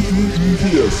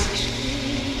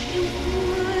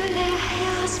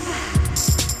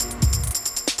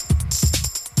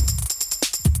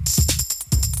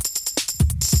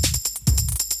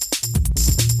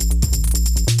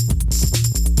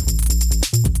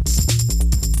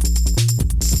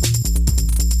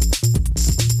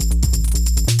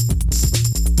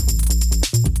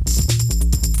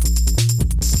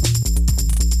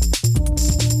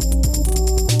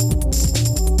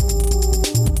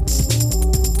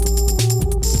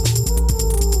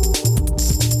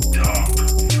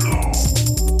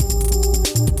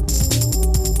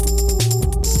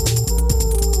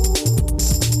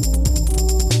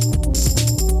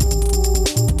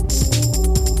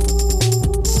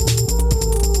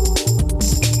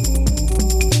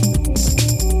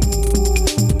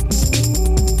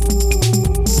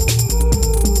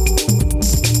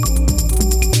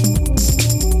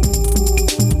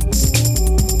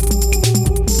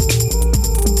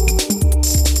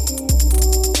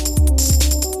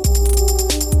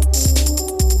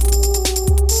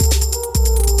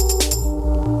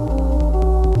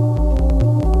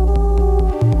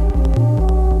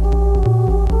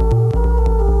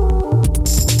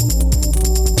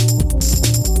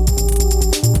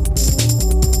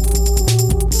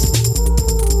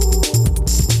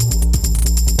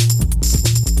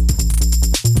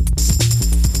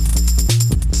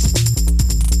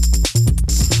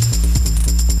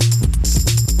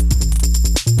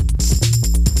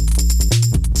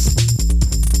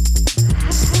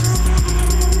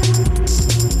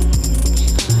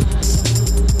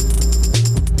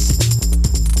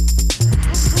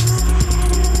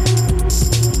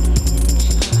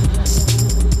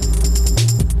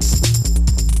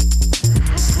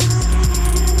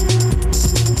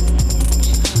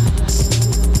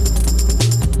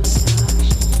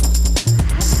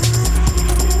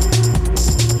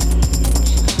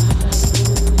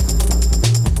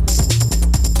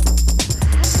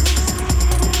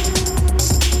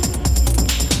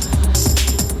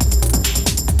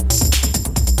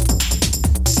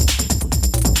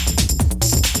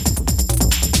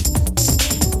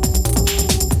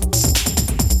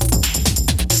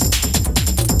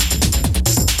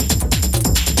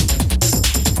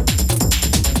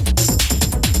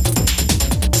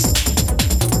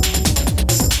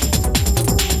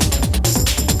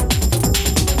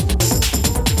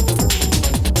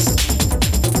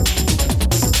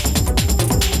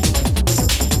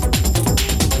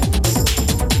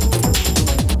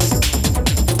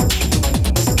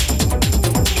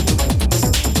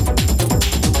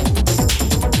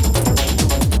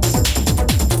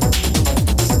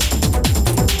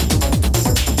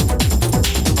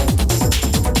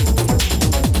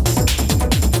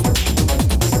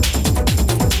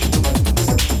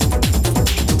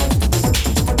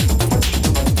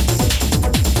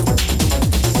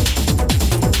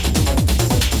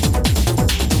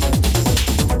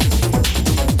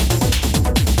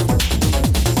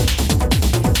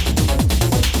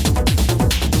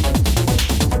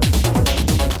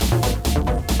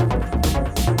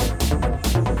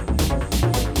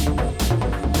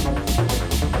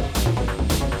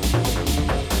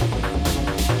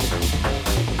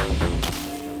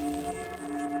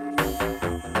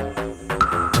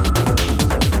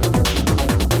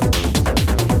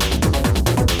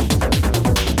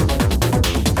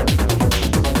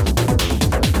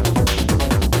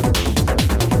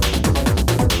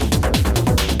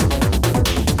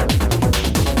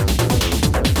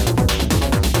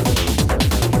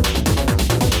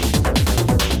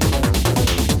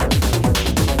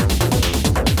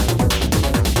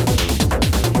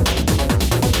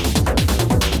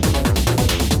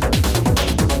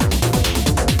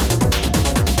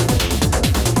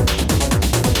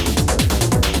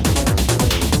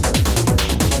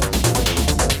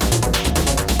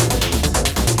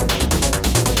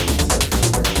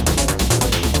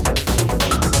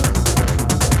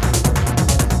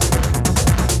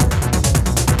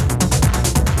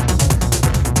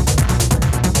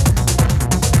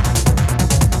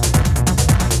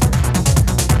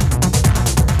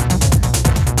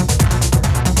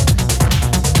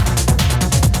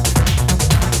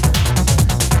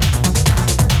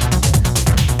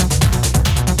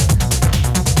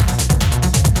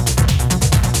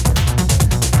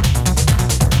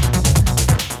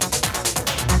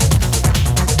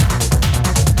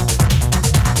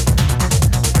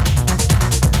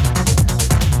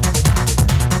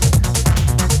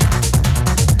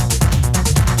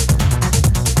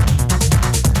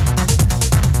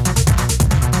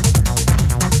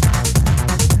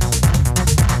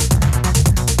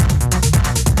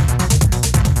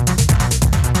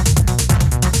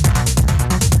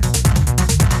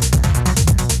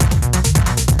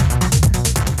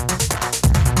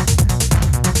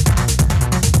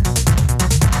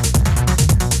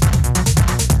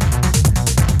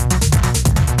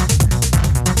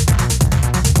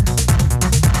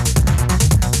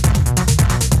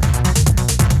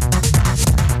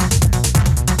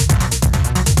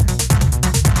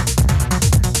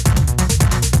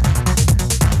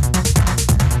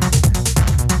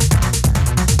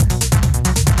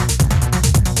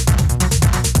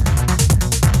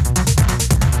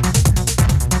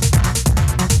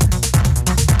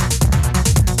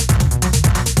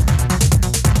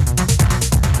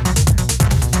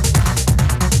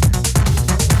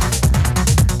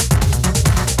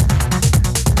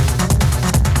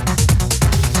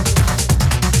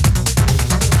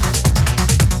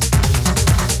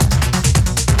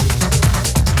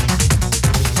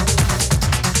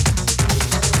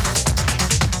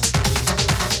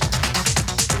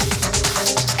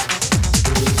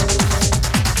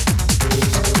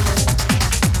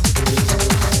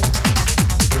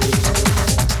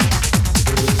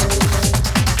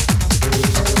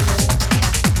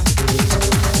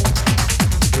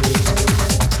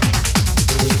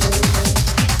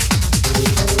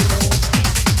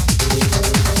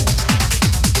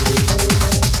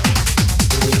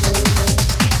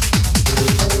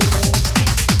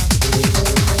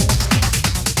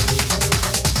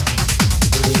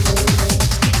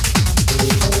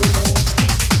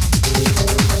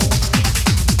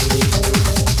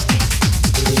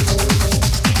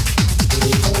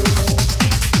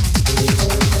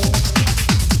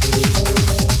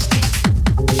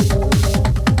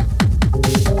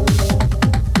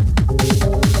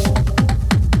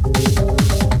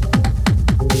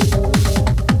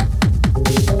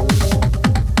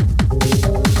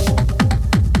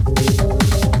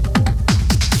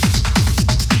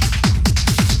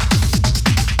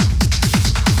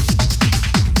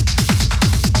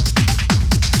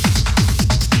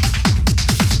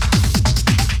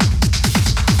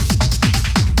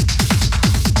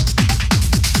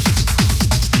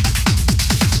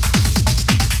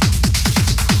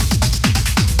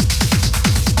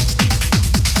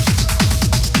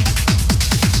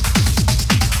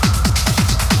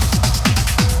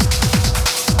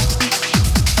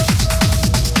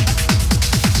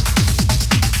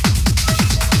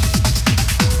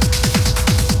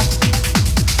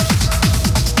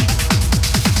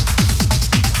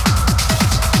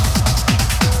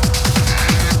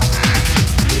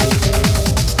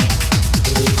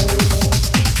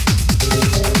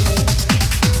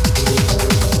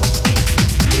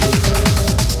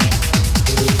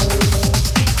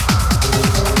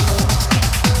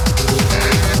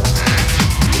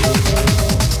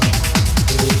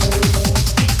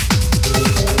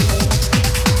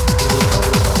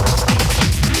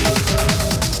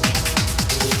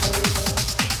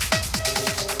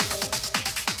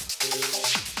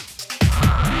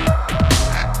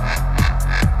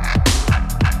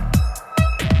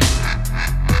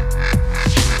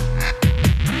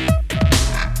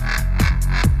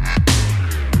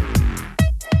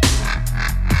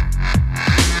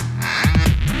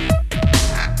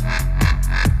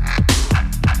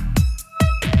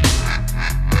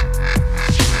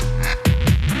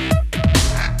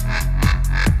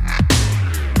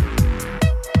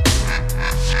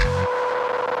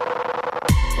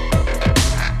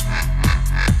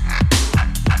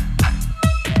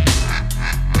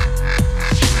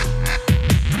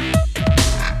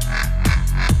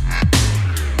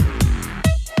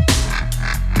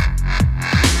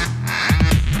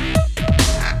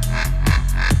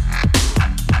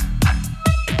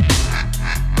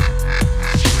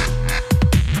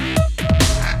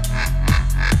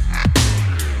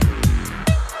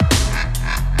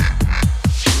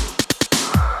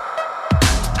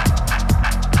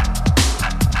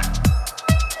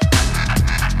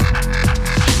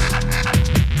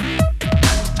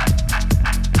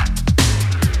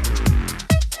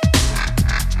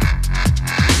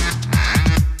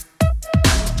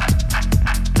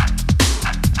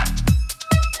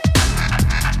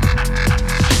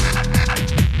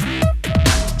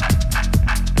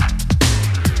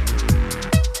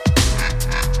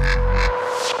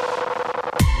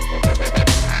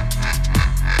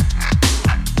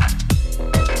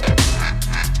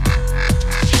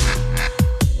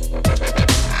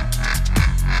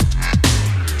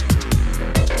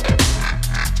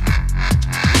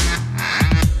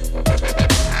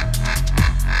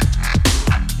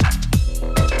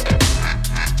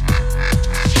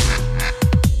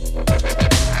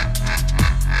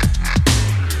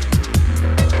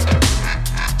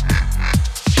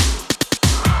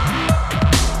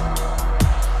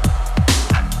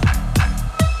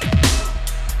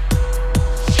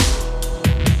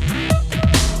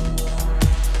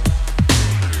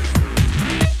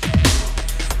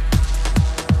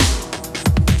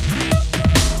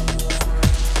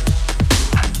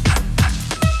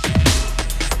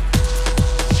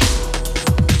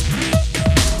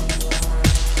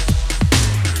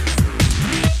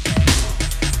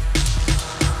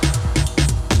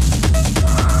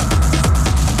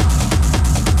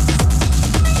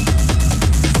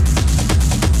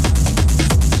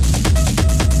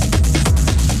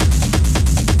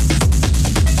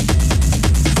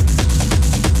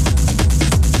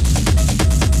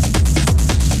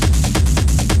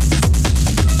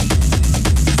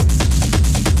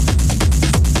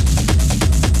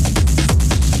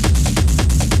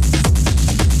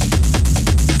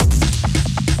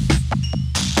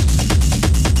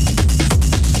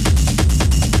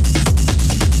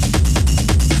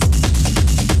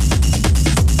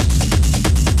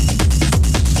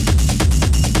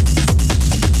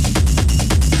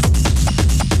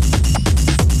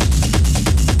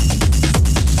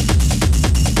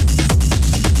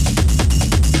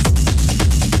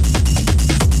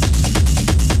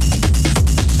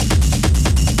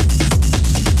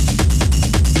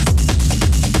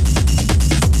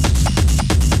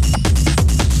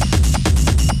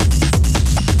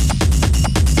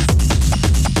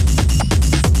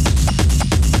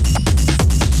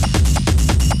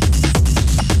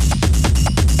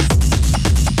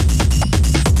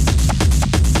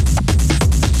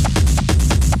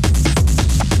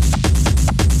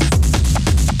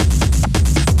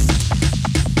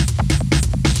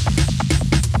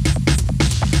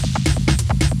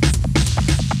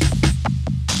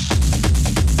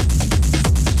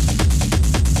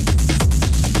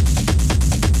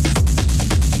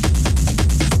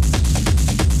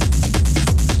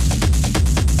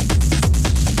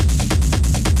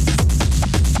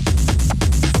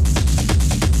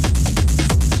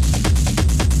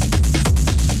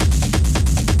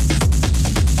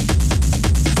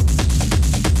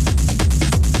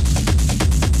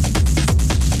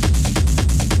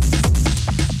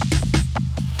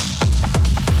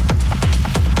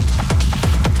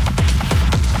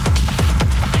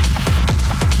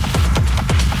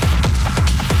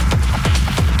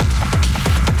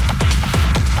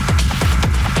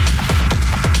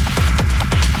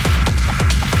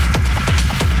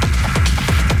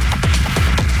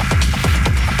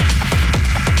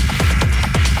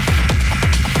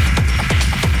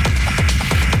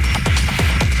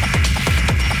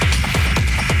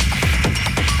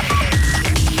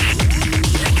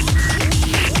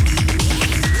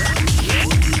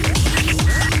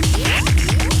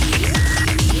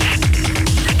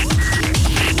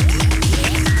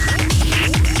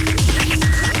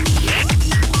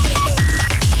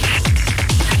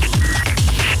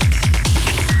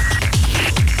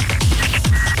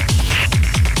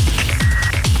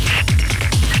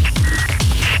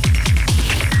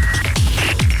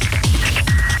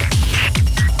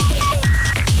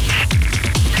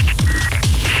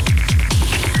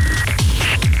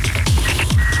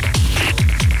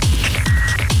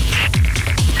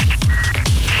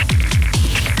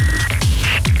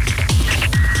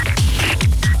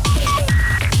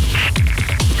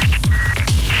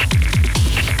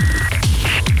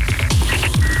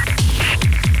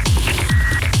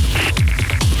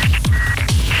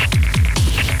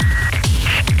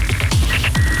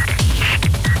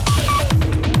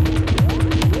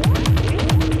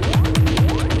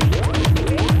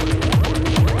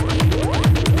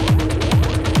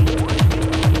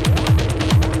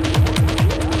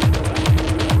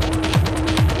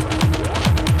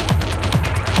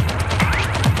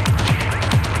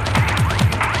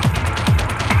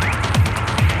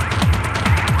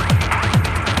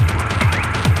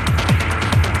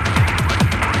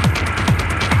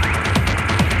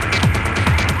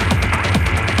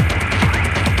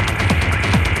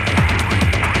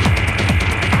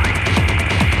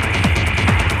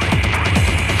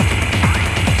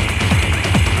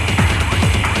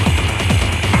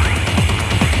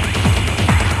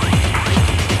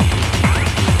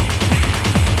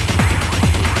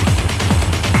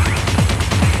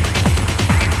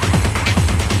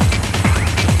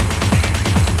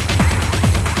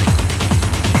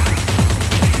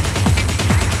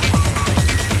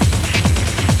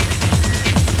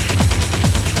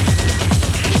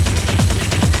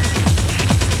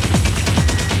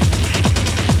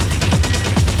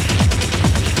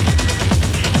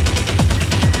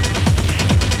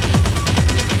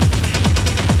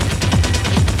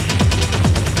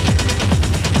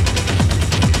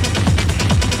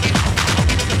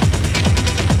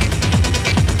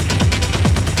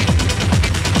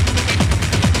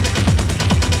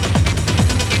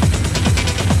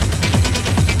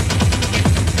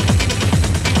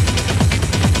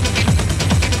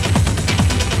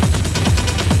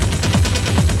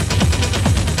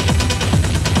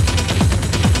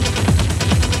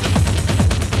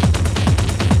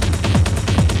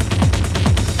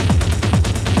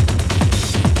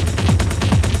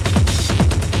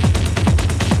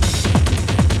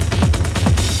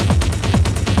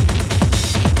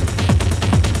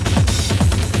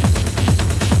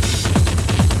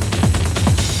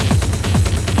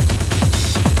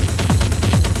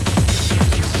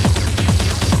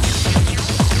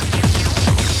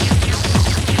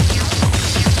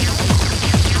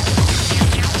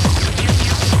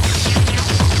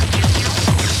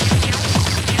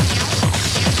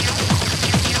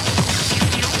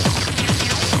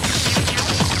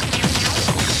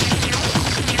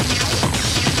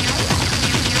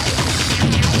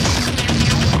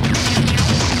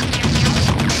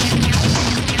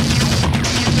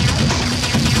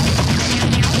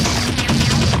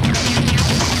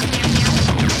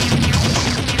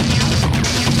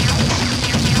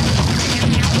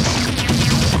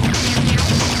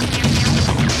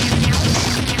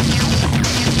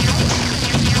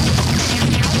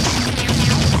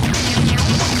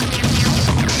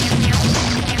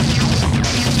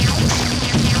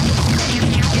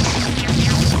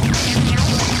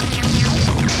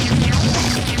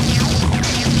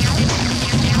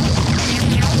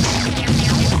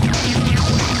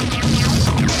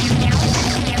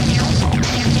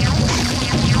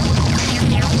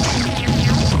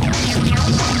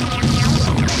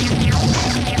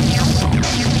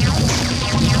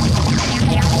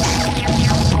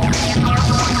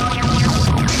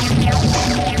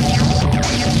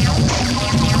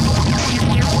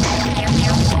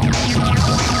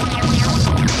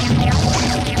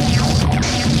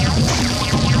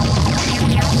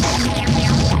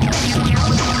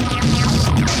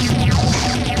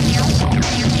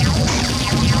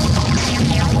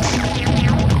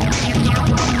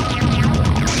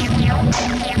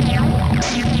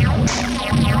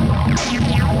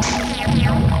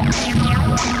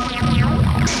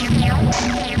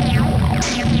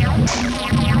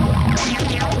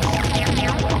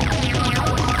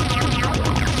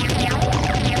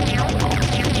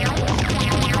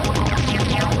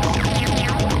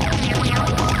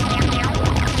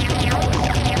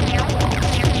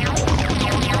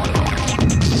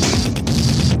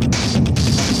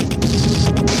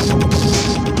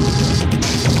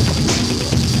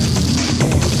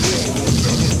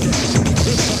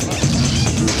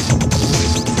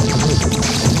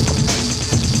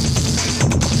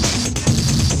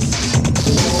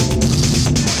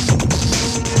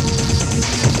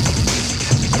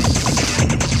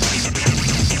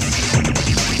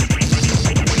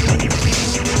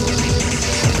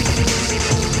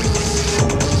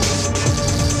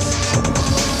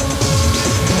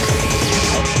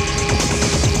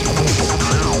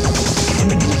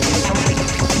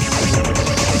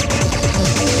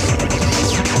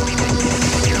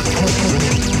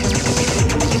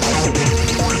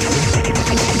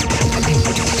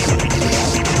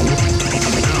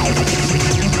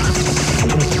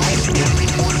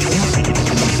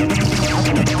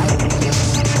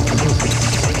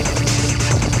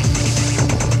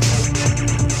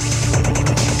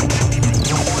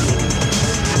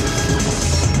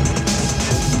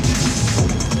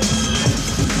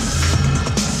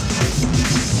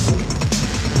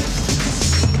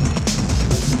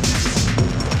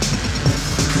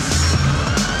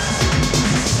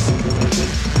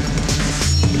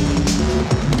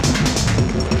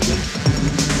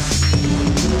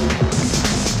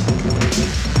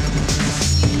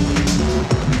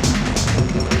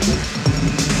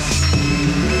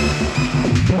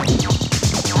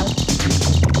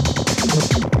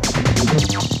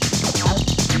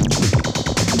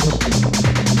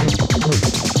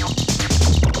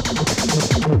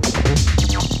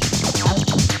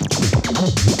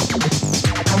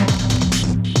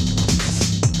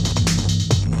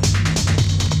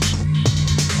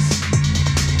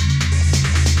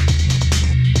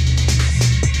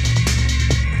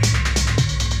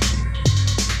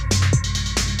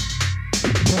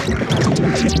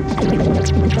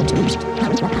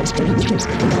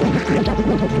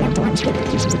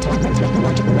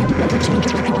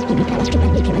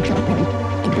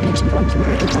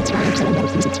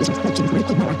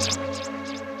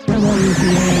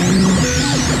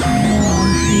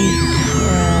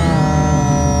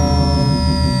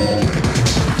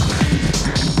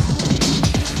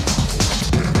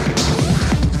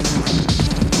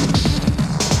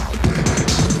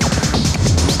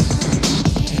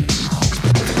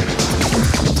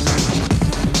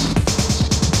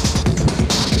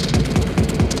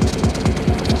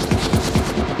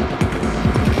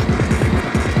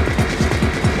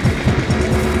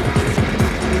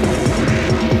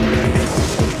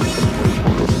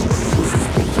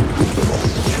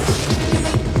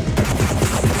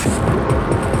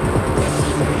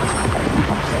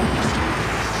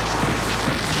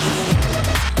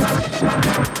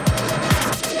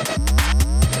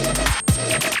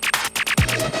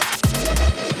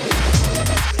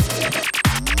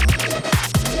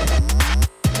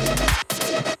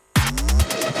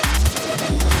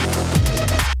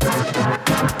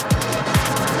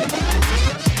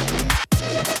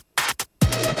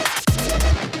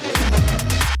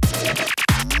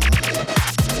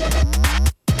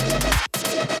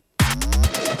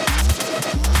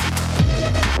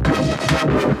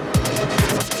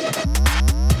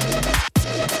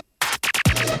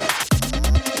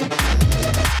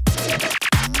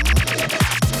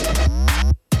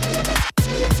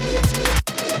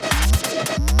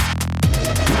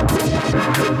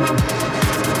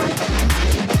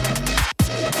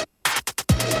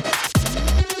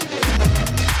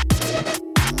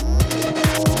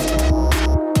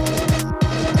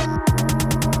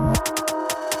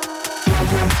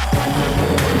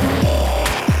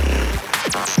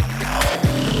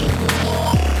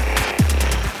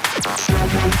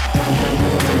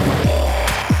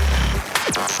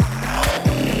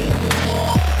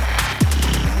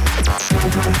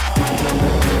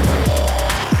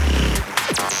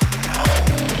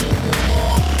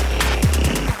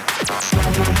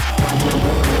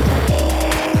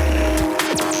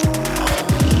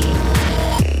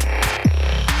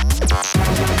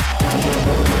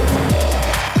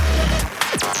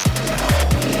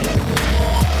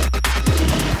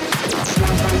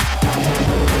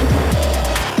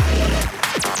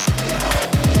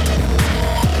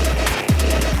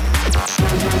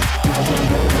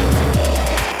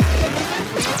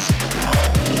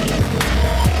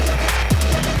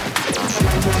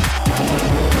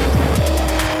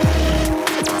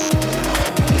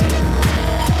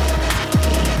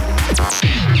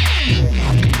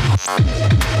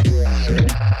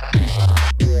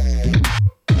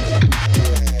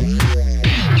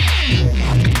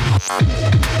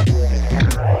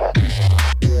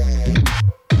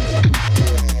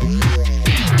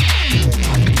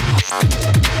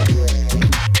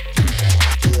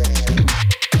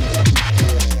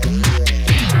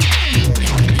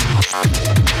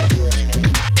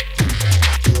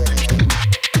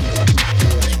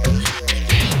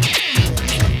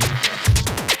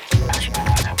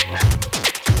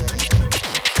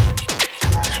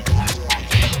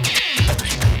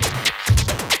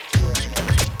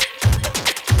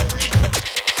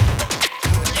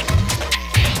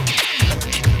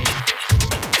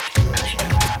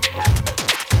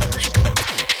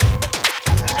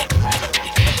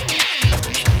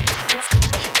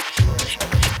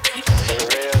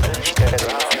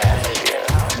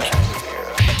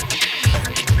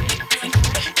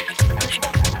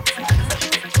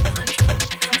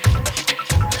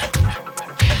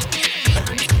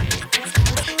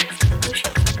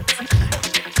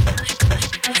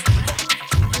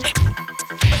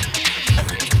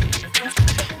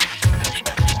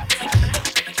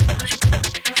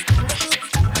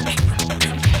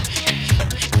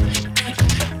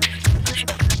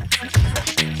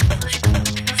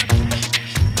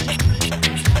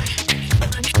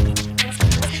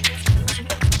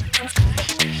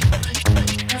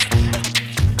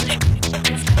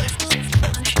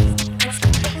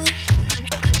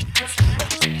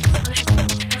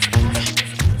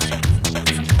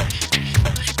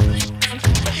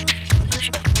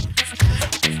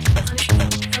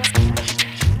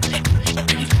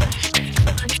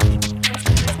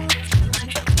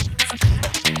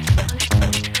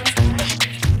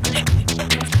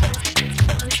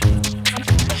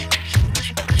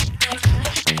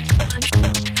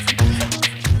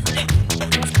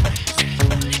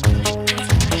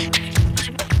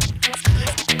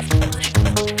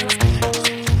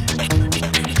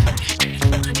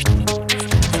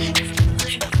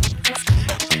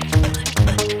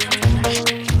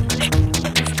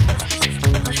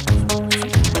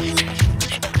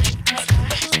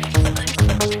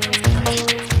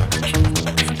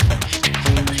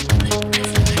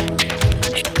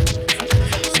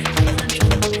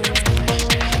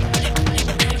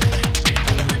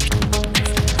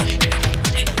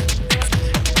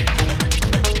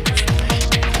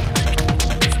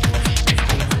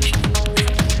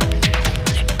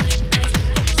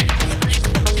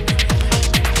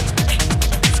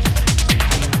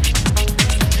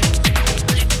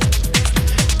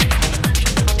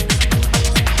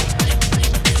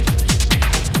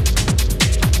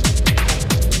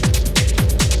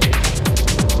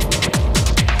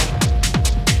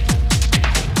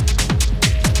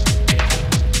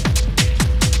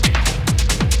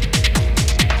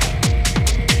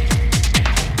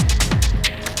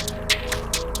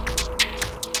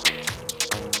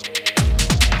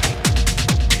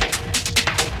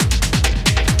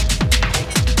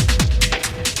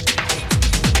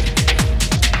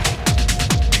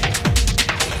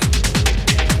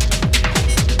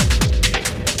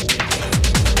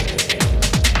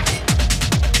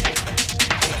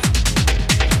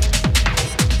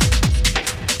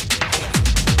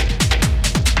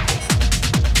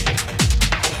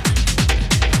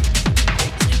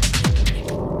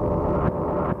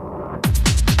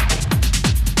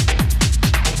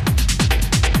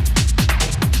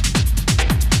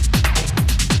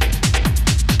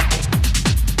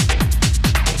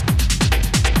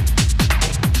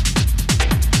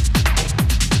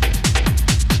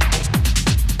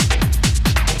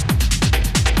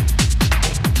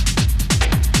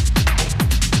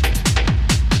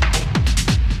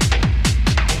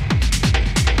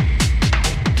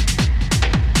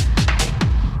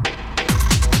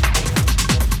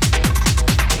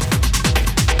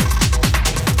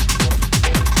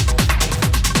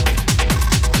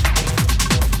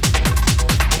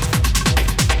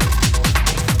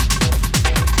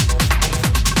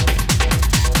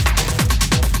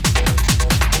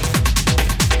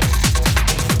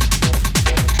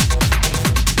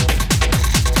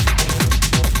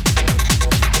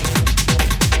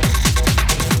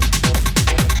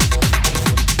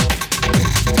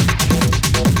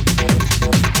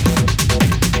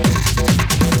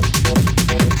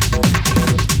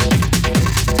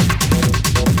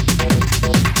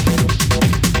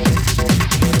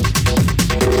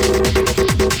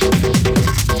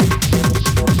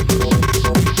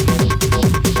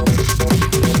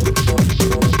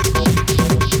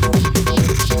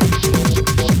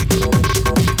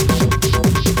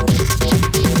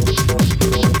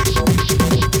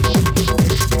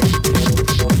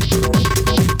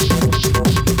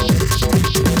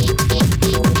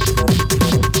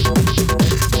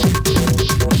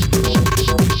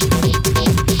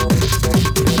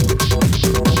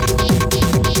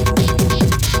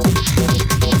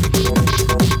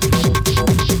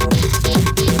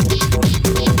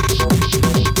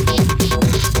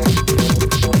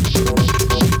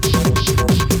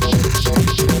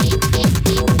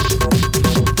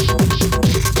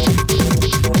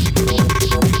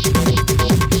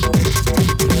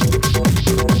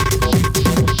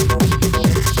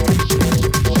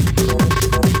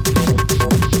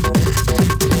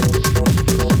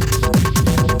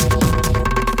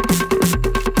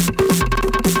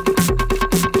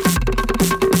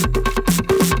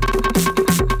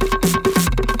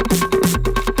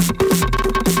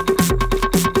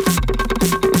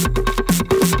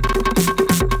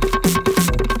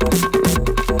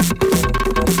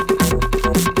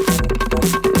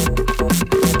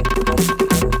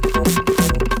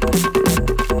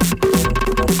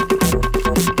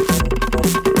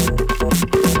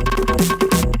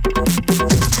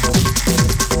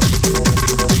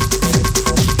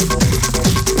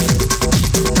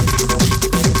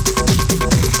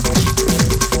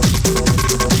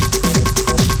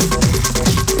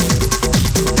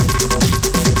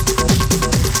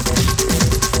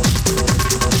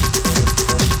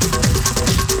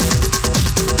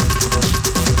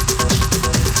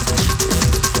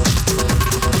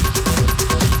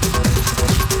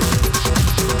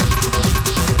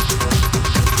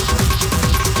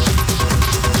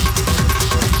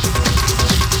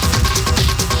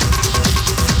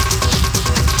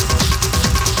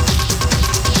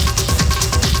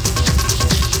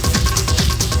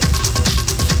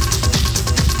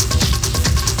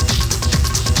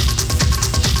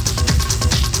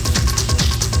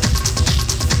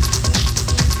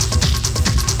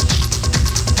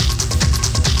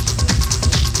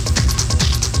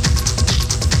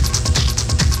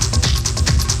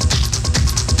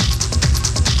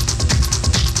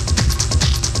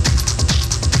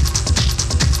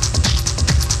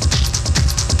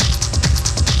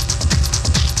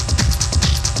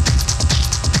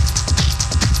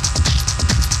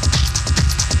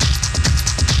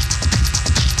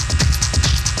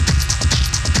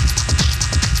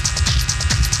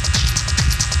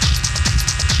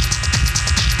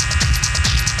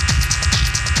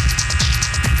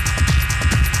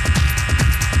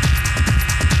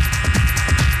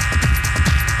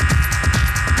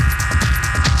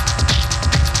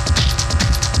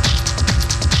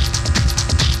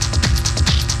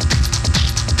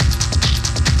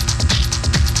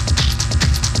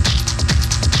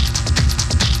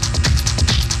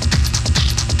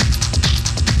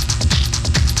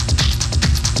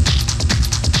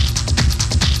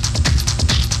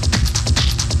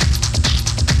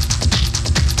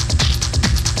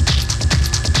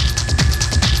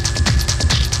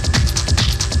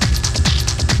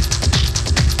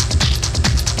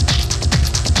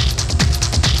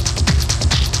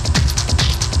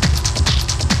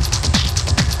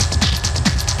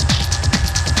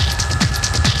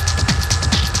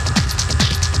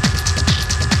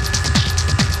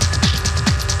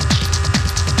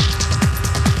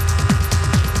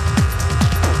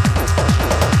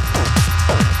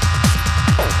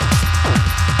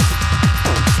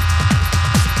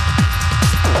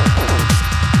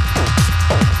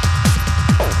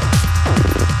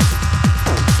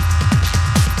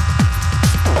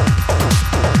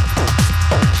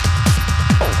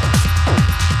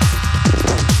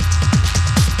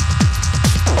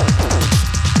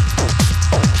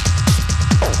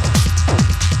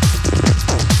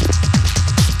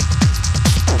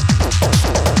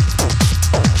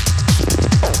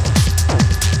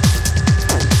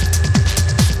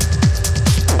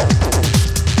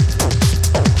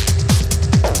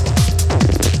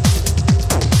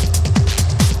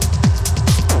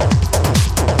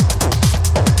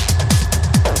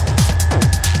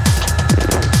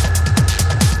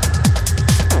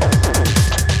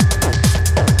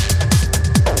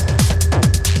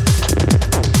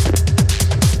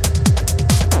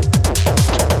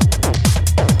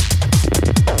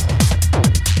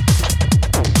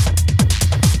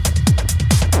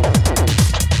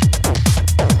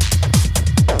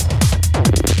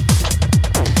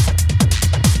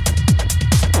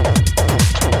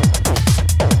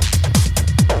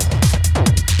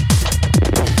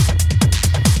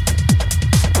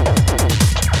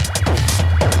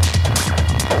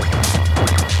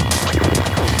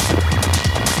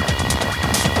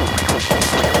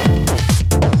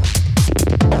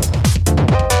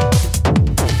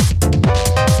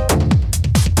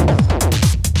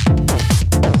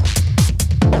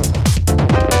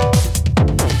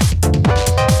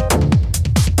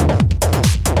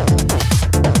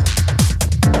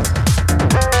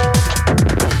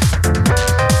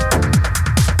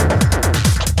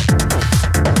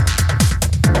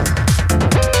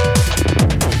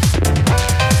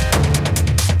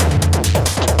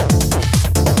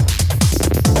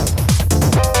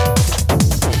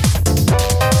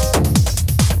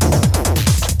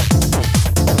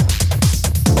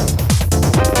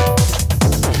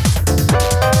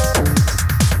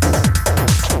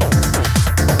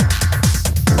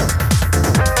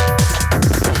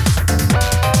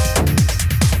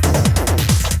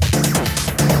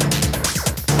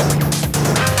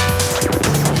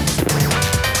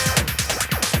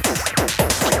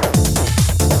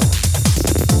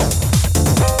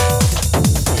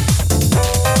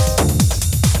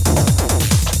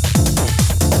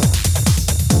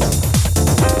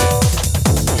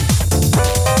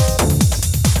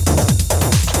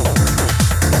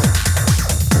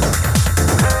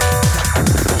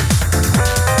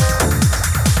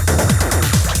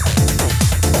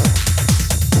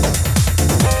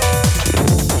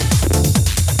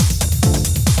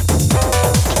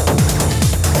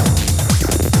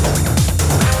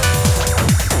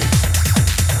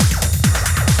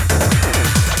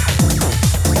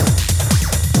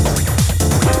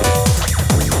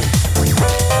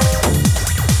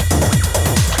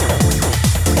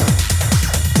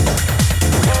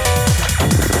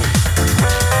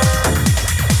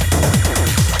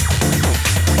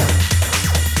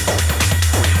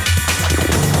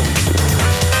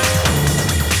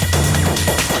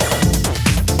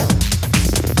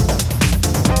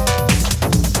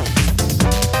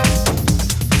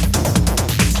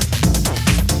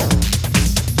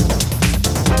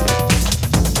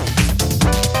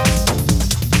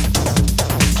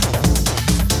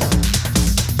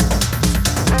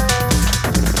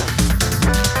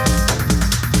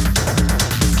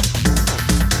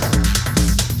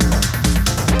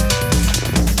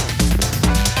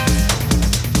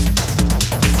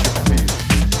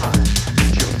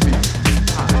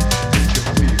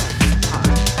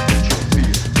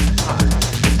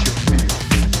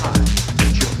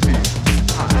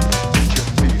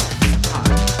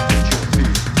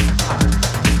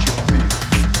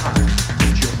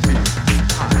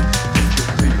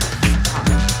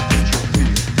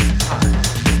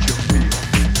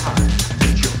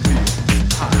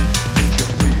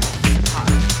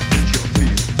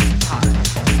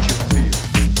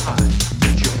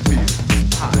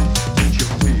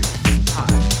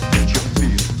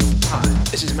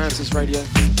 Radio.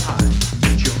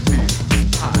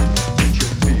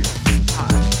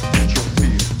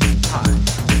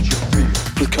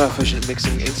 With Coefficient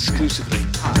mixing exclusively.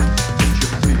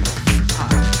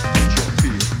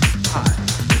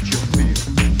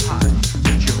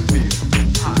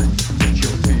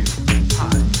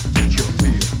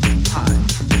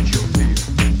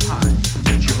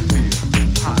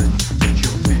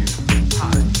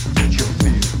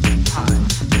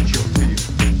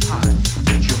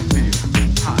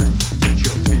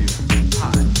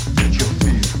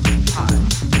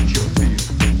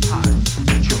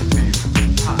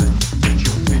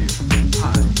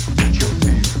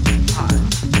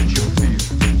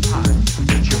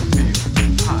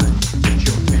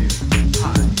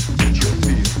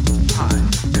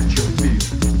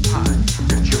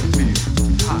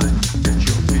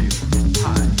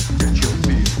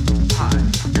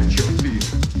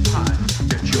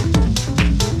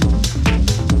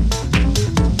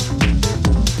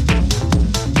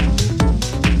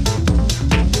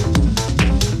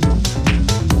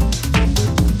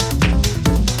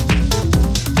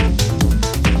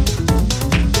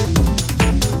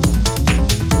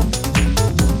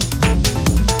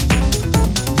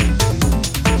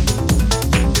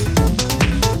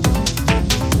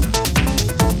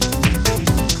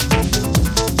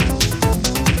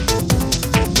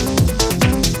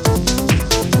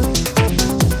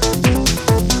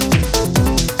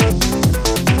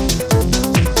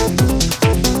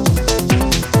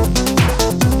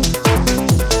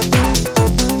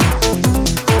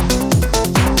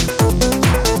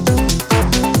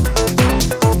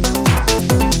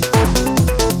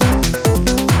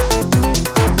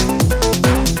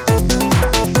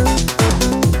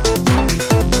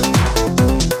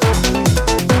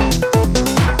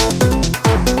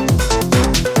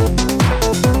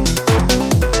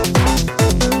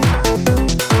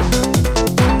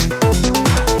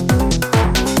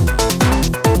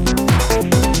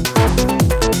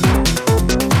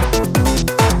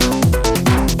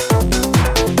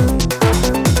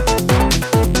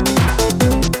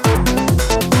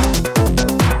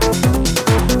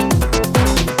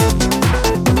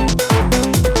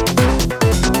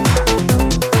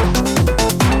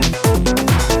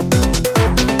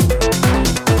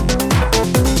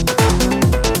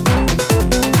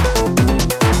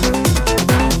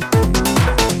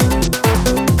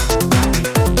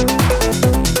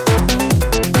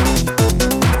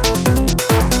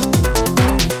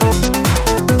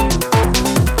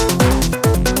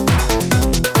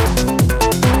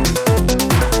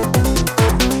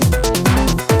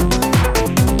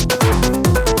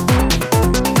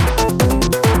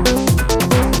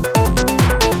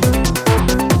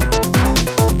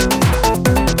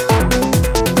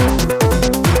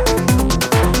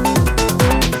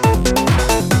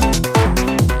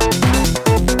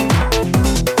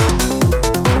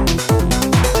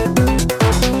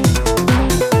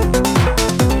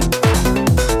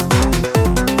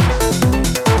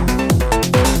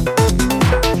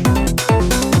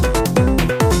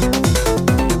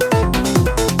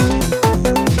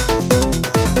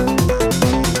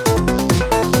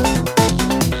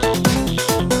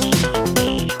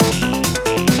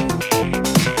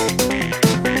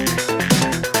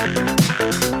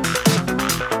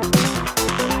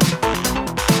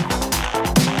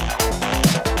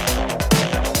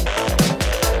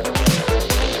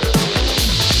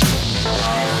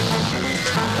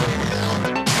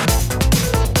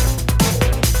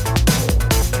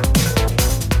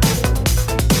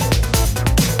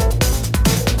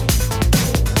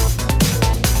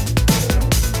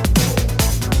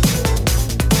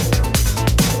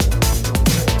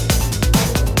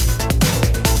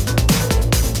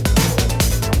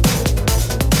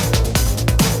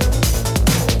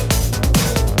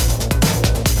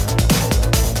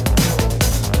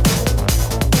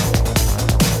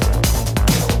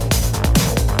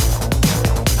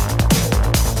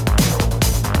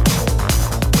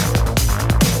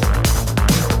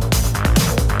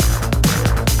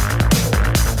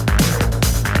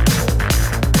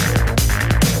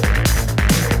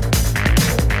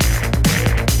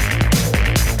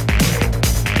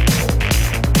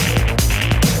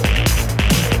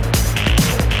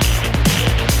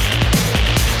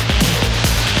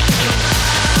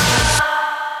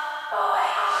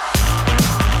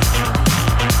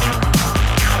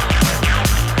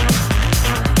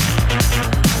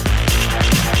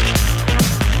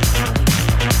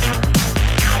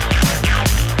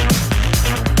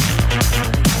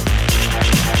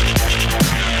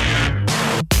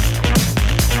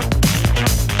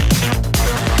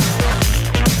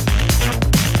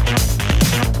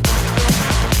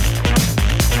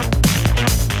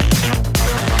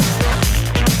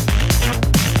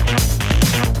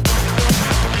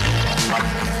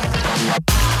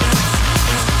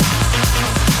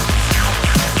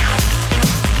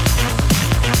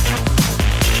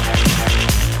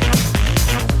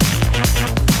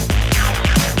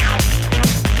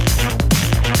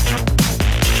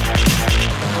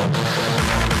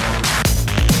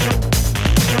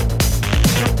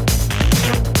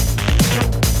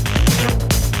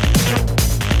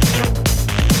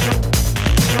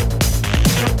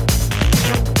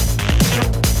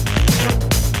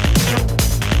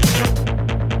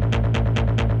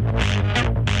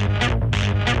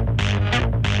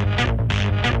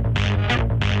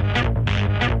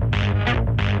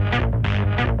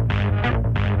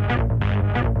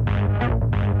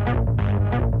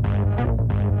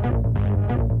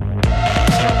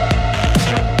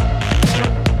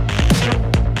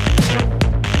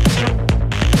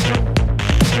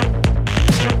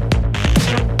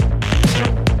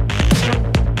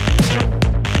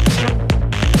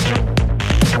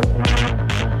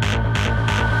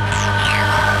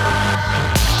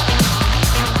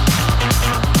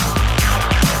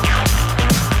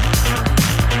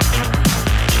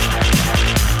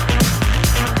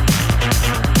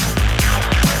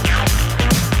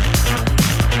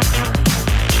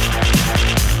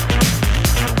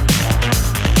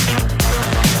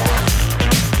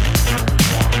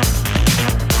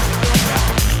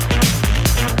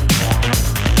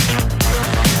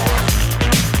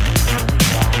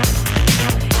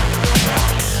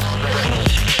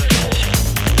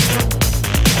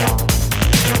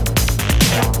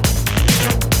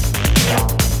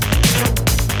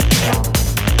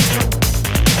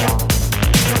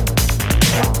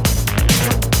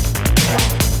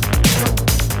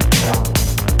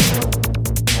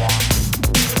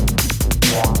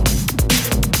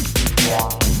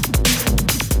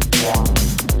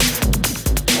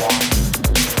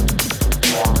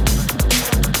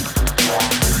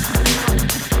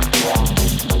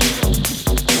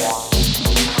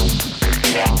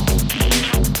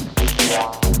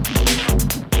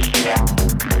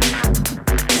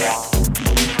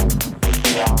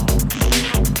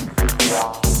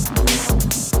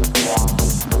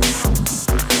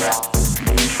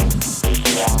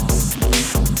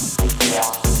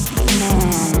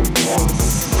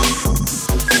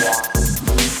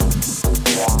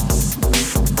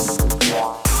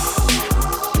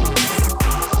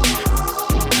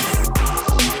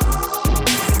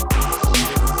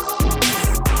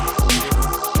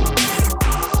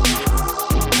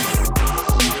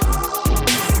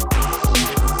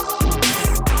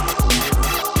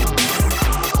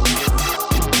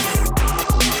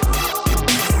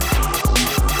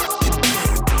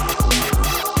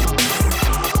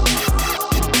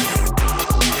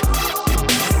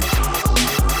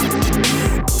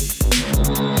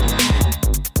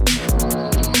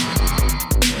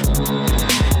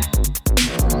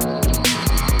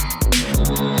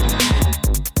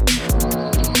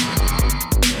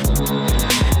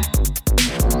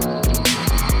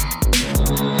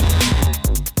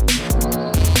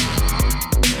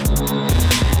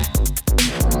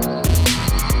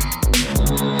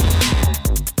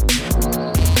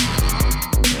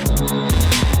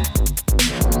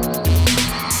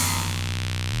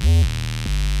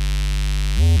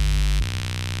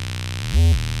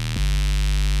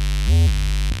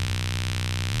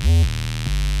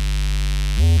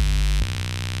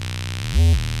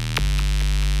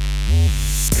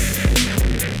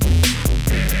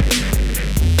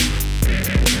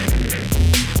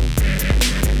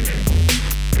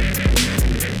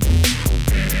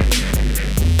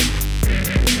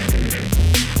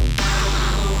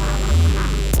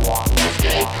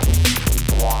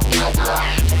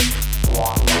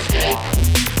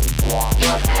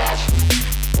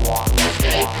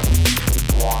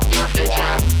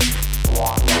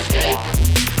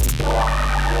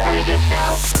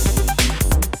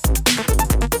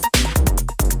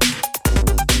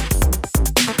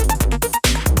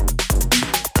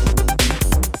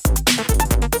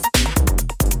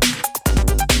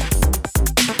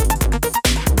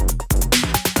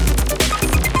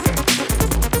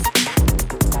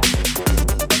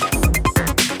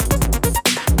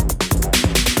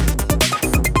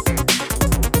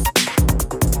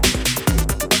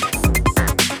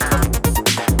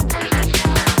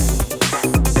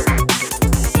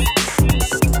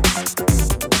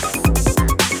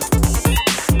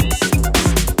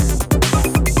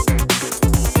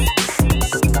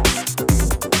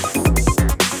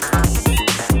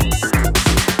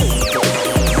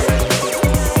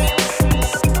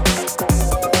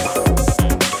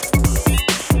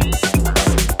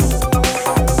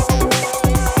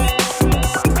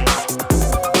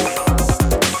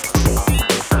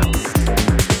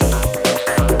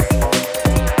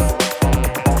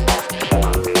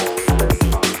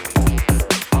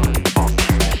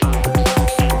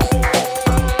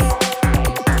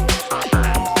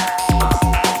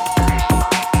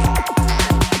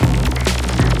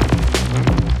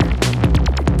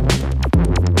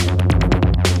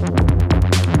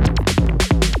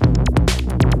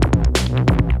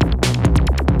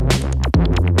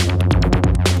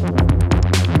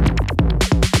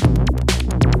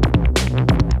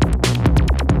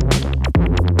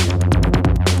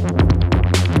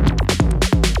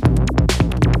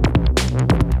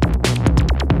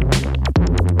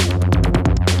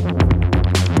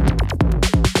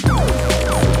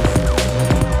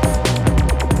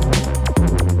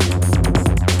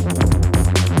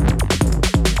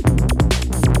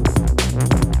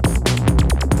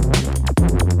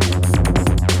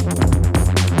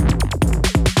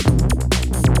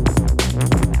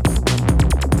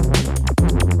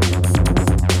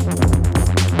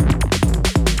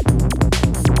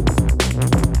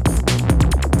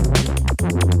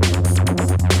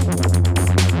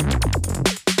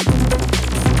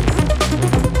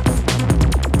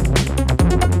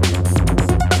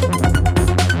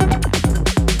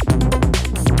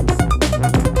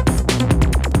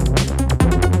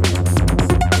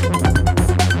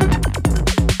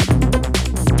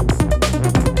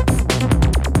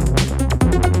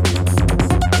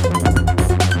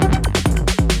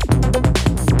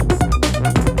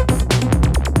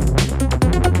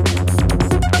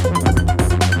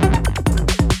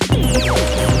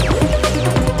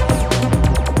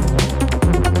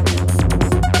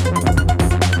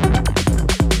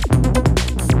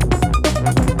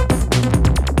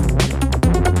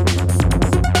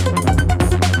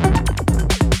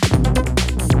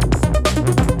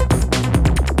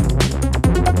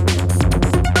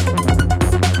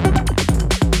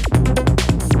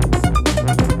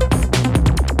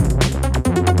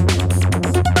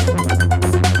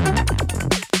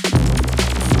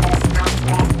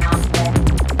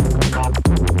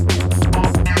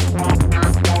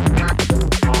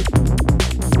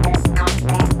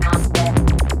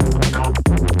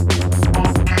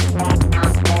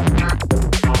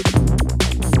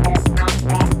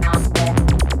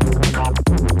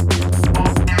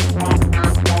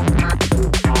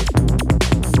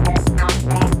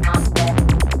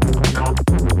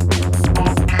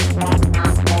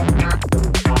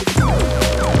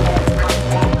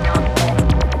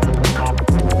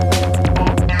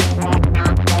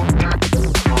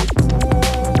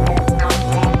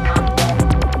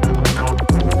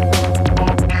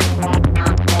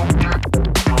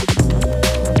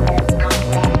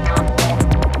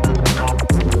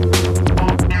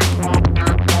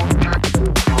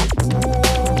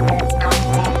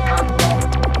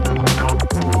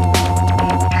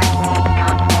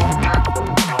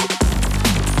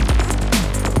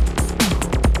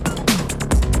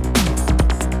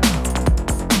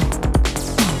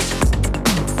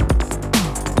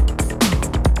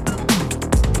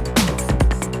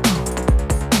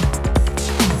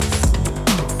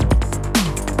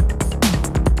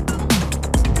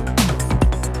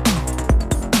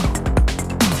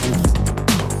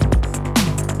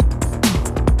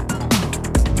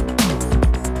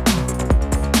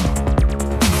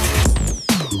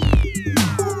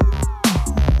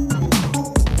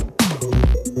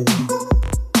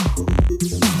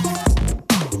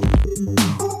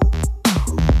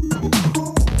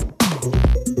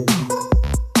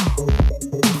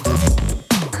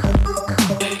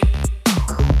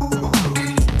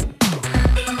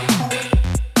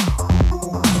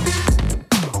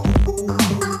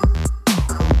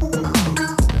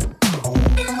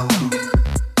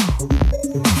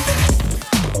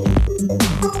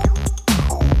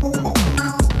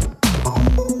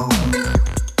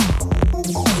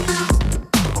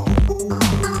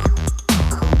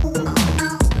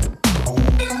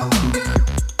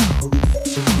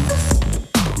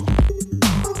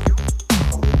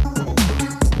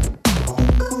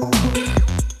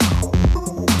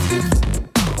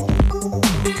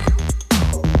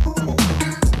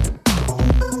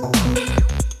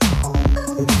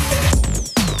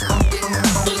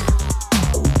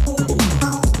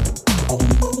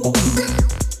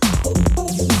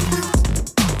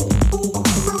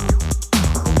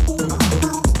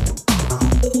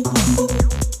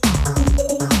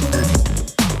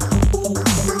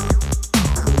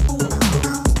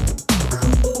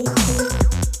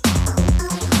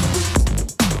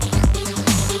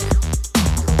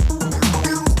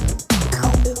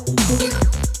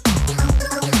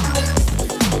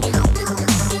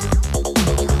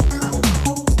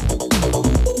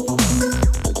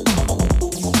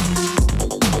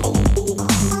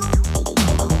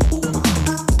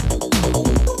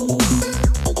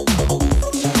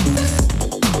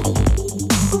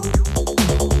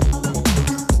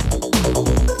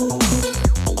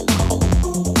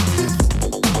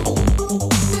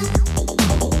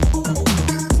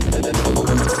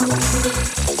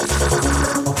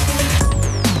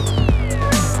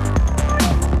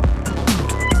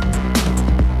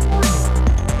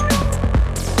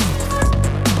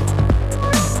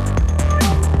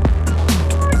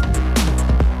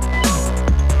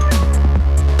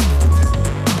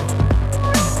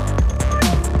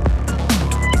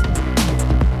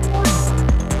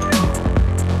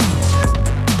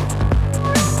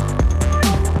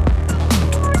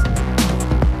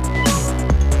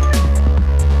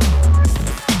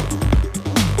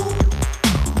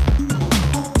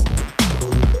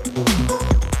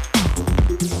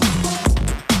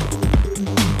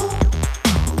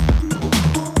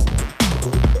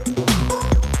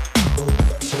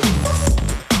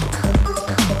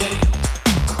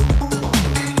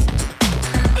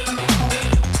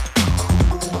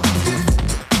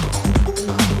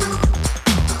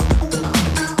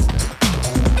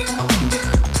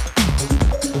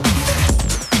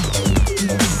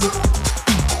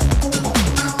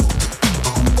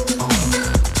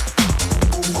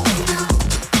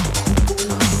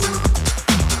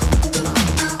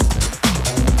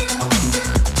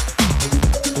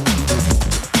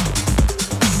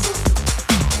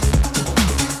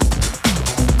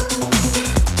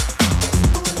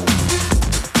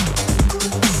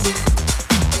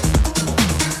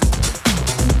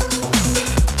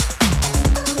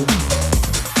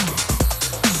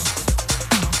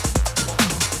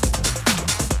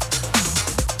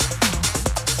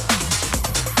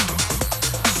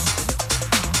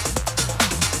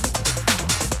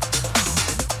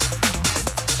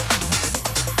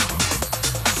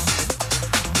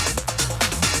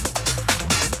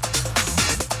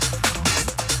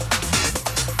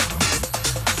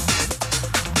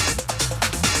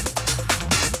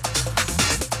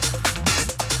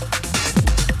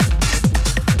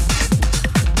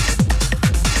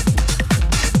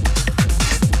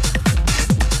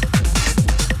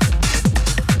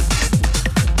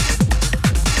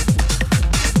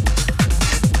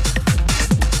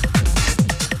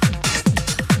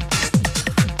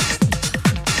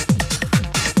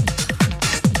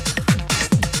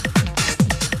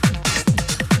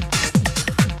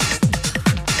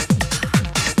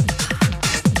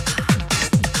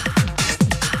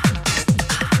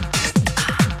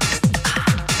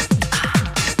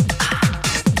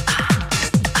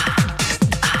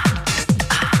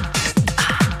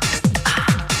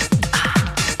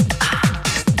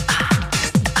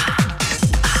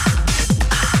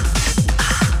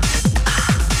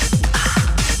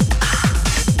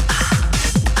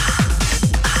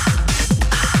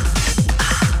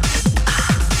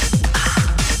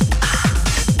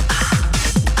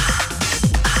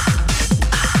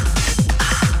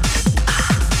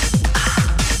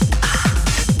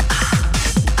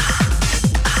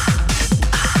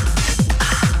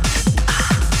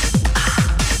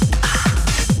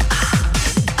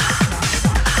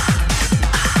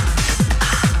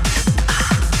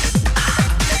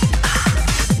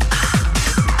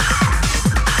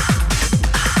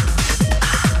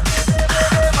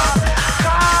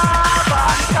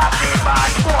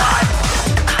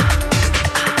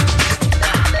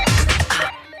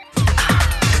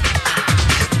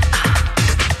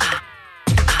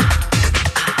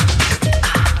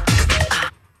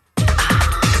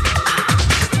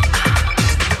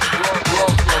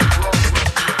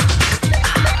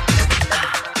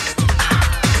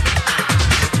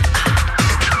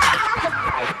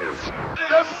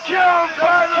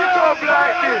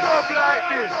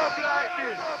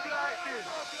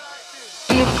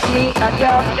 Give me a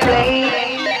dub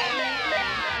plate.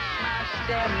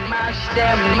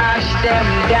 Mash them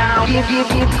down. Give me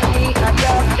a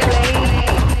dub plate.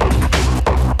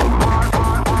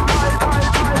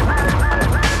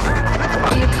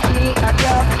 Give me a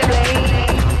dub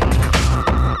plate.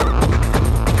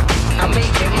 I'm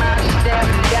making mash them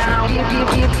down. Give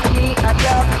me a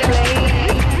dub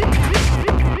plate.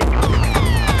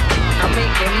 I'm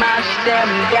making mash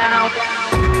them down.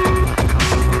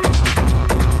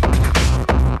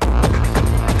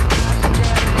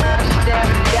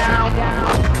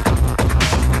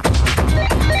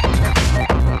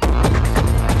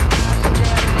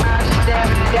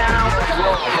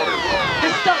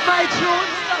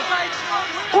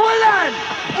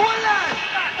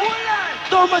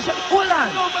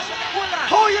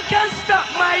 How you can stop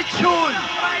my tune?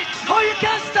 How you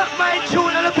can stop my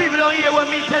tune? And the people don't hear what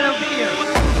me tell them here.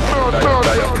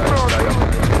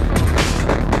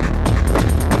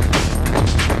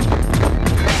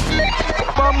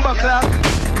 Bomba clap.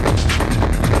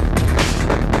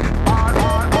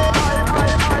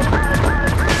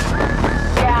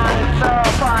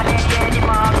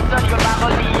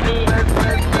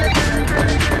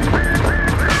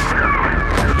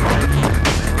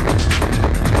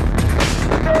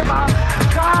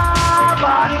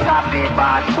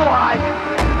 Bad boy.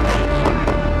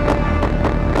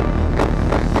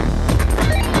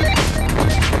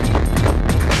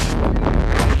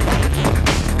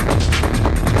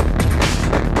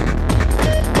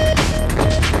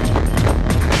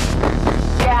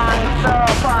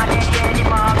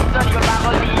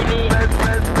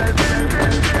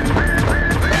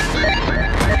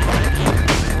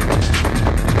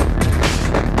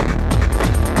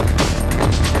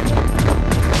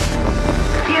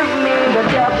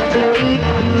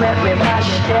 Let me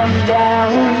mash them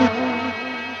down.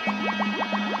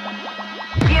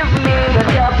 Give me the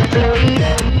dub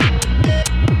plate.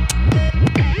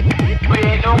 We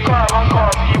ain't no carbon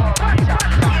copy.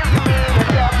 Give me the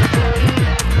dub plate.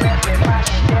 Let me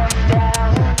mash them down.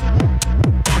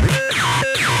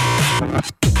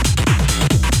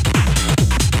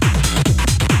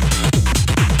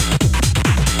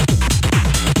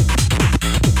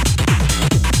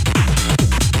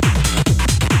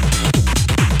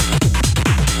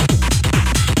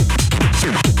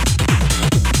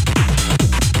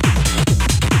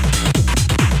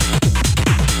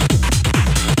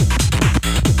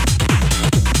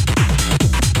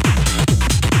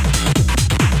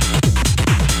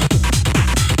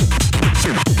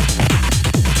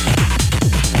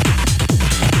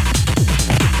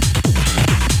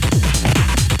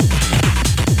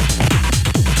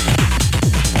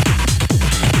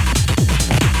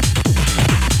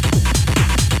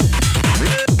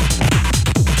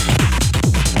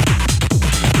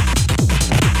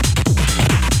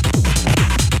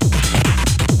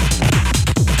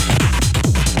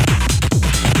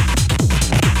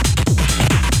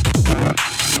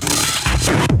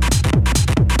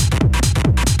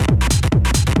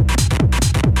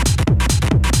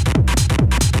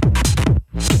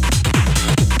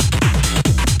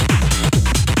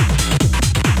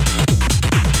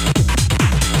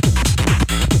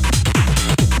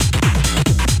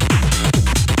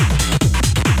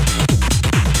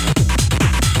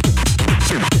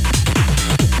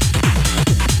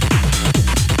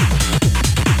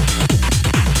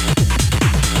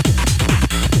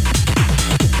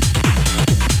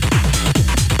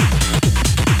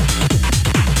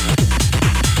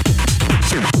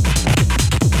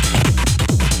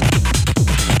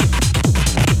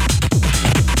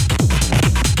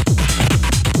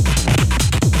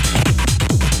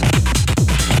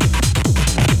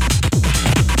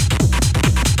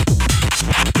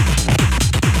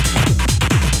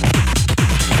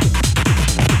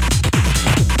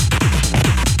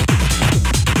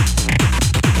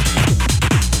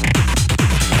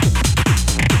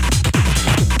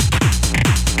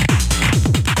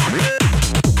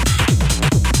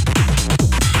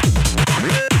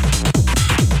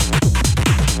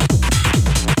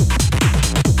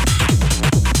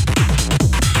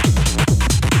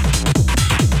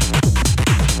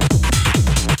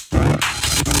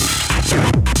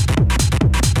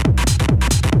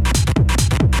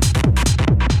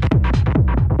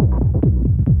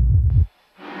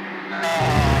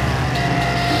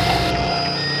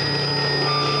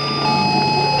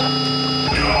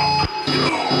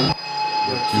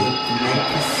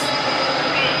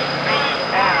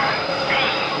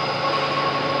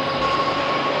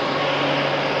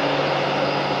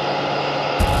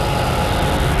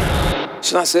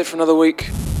 So that's it for another week.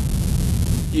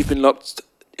 You've been locked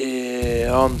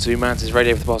on to Mantis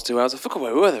Radio for the past 2 hours. I forgot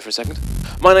where we were there for a second.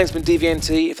 My name's been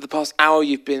DVNT. For the past hour,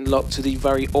 you've been locked to the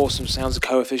very awesome sounds of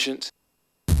Coefficient.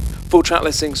 Full track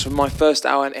listings from my first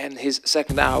hour and his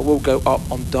second hour will go up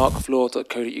on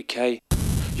darkfloor.co.uk.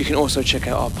 You can also check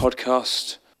out our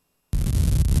podcast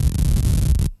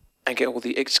and get all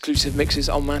the exclusive mixes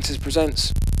on Mantis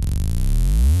Presents.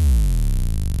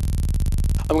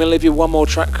 I'm going to leave you one more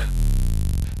track.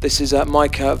 This is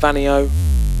Micah Vanio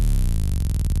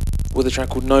with a track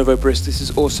called Novo Brisk. This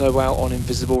is also out on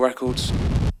Invisible Records.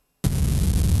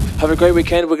 Have a great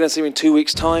weekend. We're going to see you in 2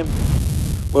 weeks' time,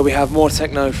 where we have more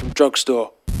techno from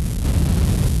Drugstore.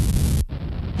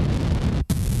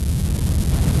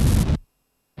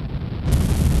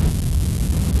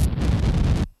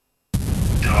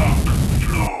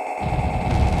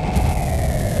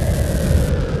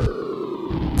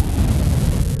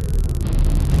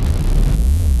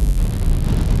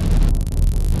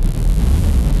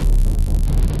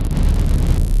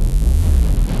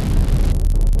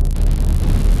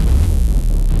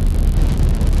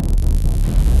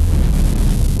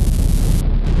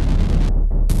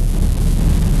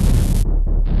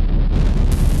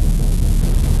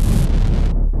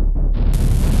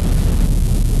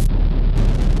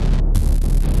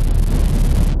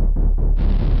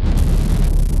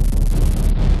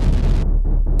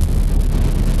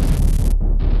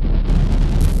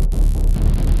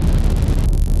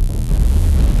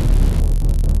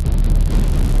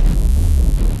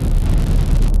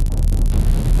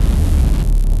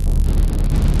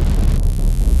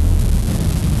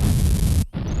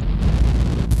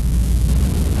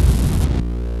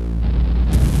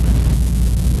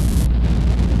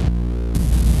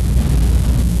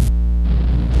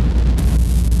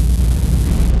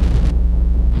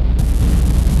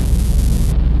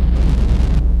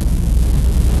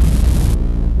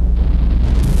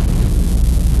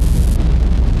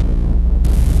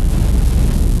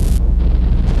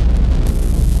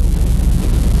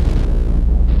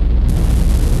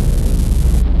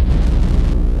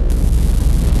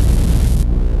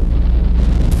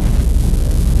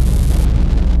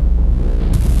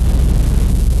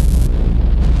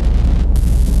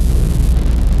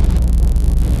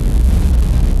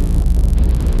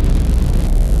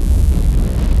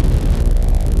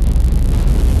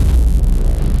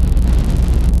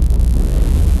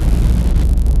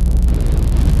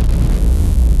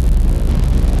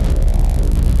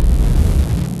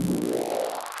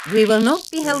 We will not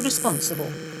be held responsible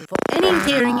for any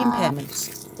hearing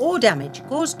impairments or damage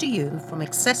caused to you from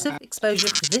excessive exposure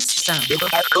to this sound.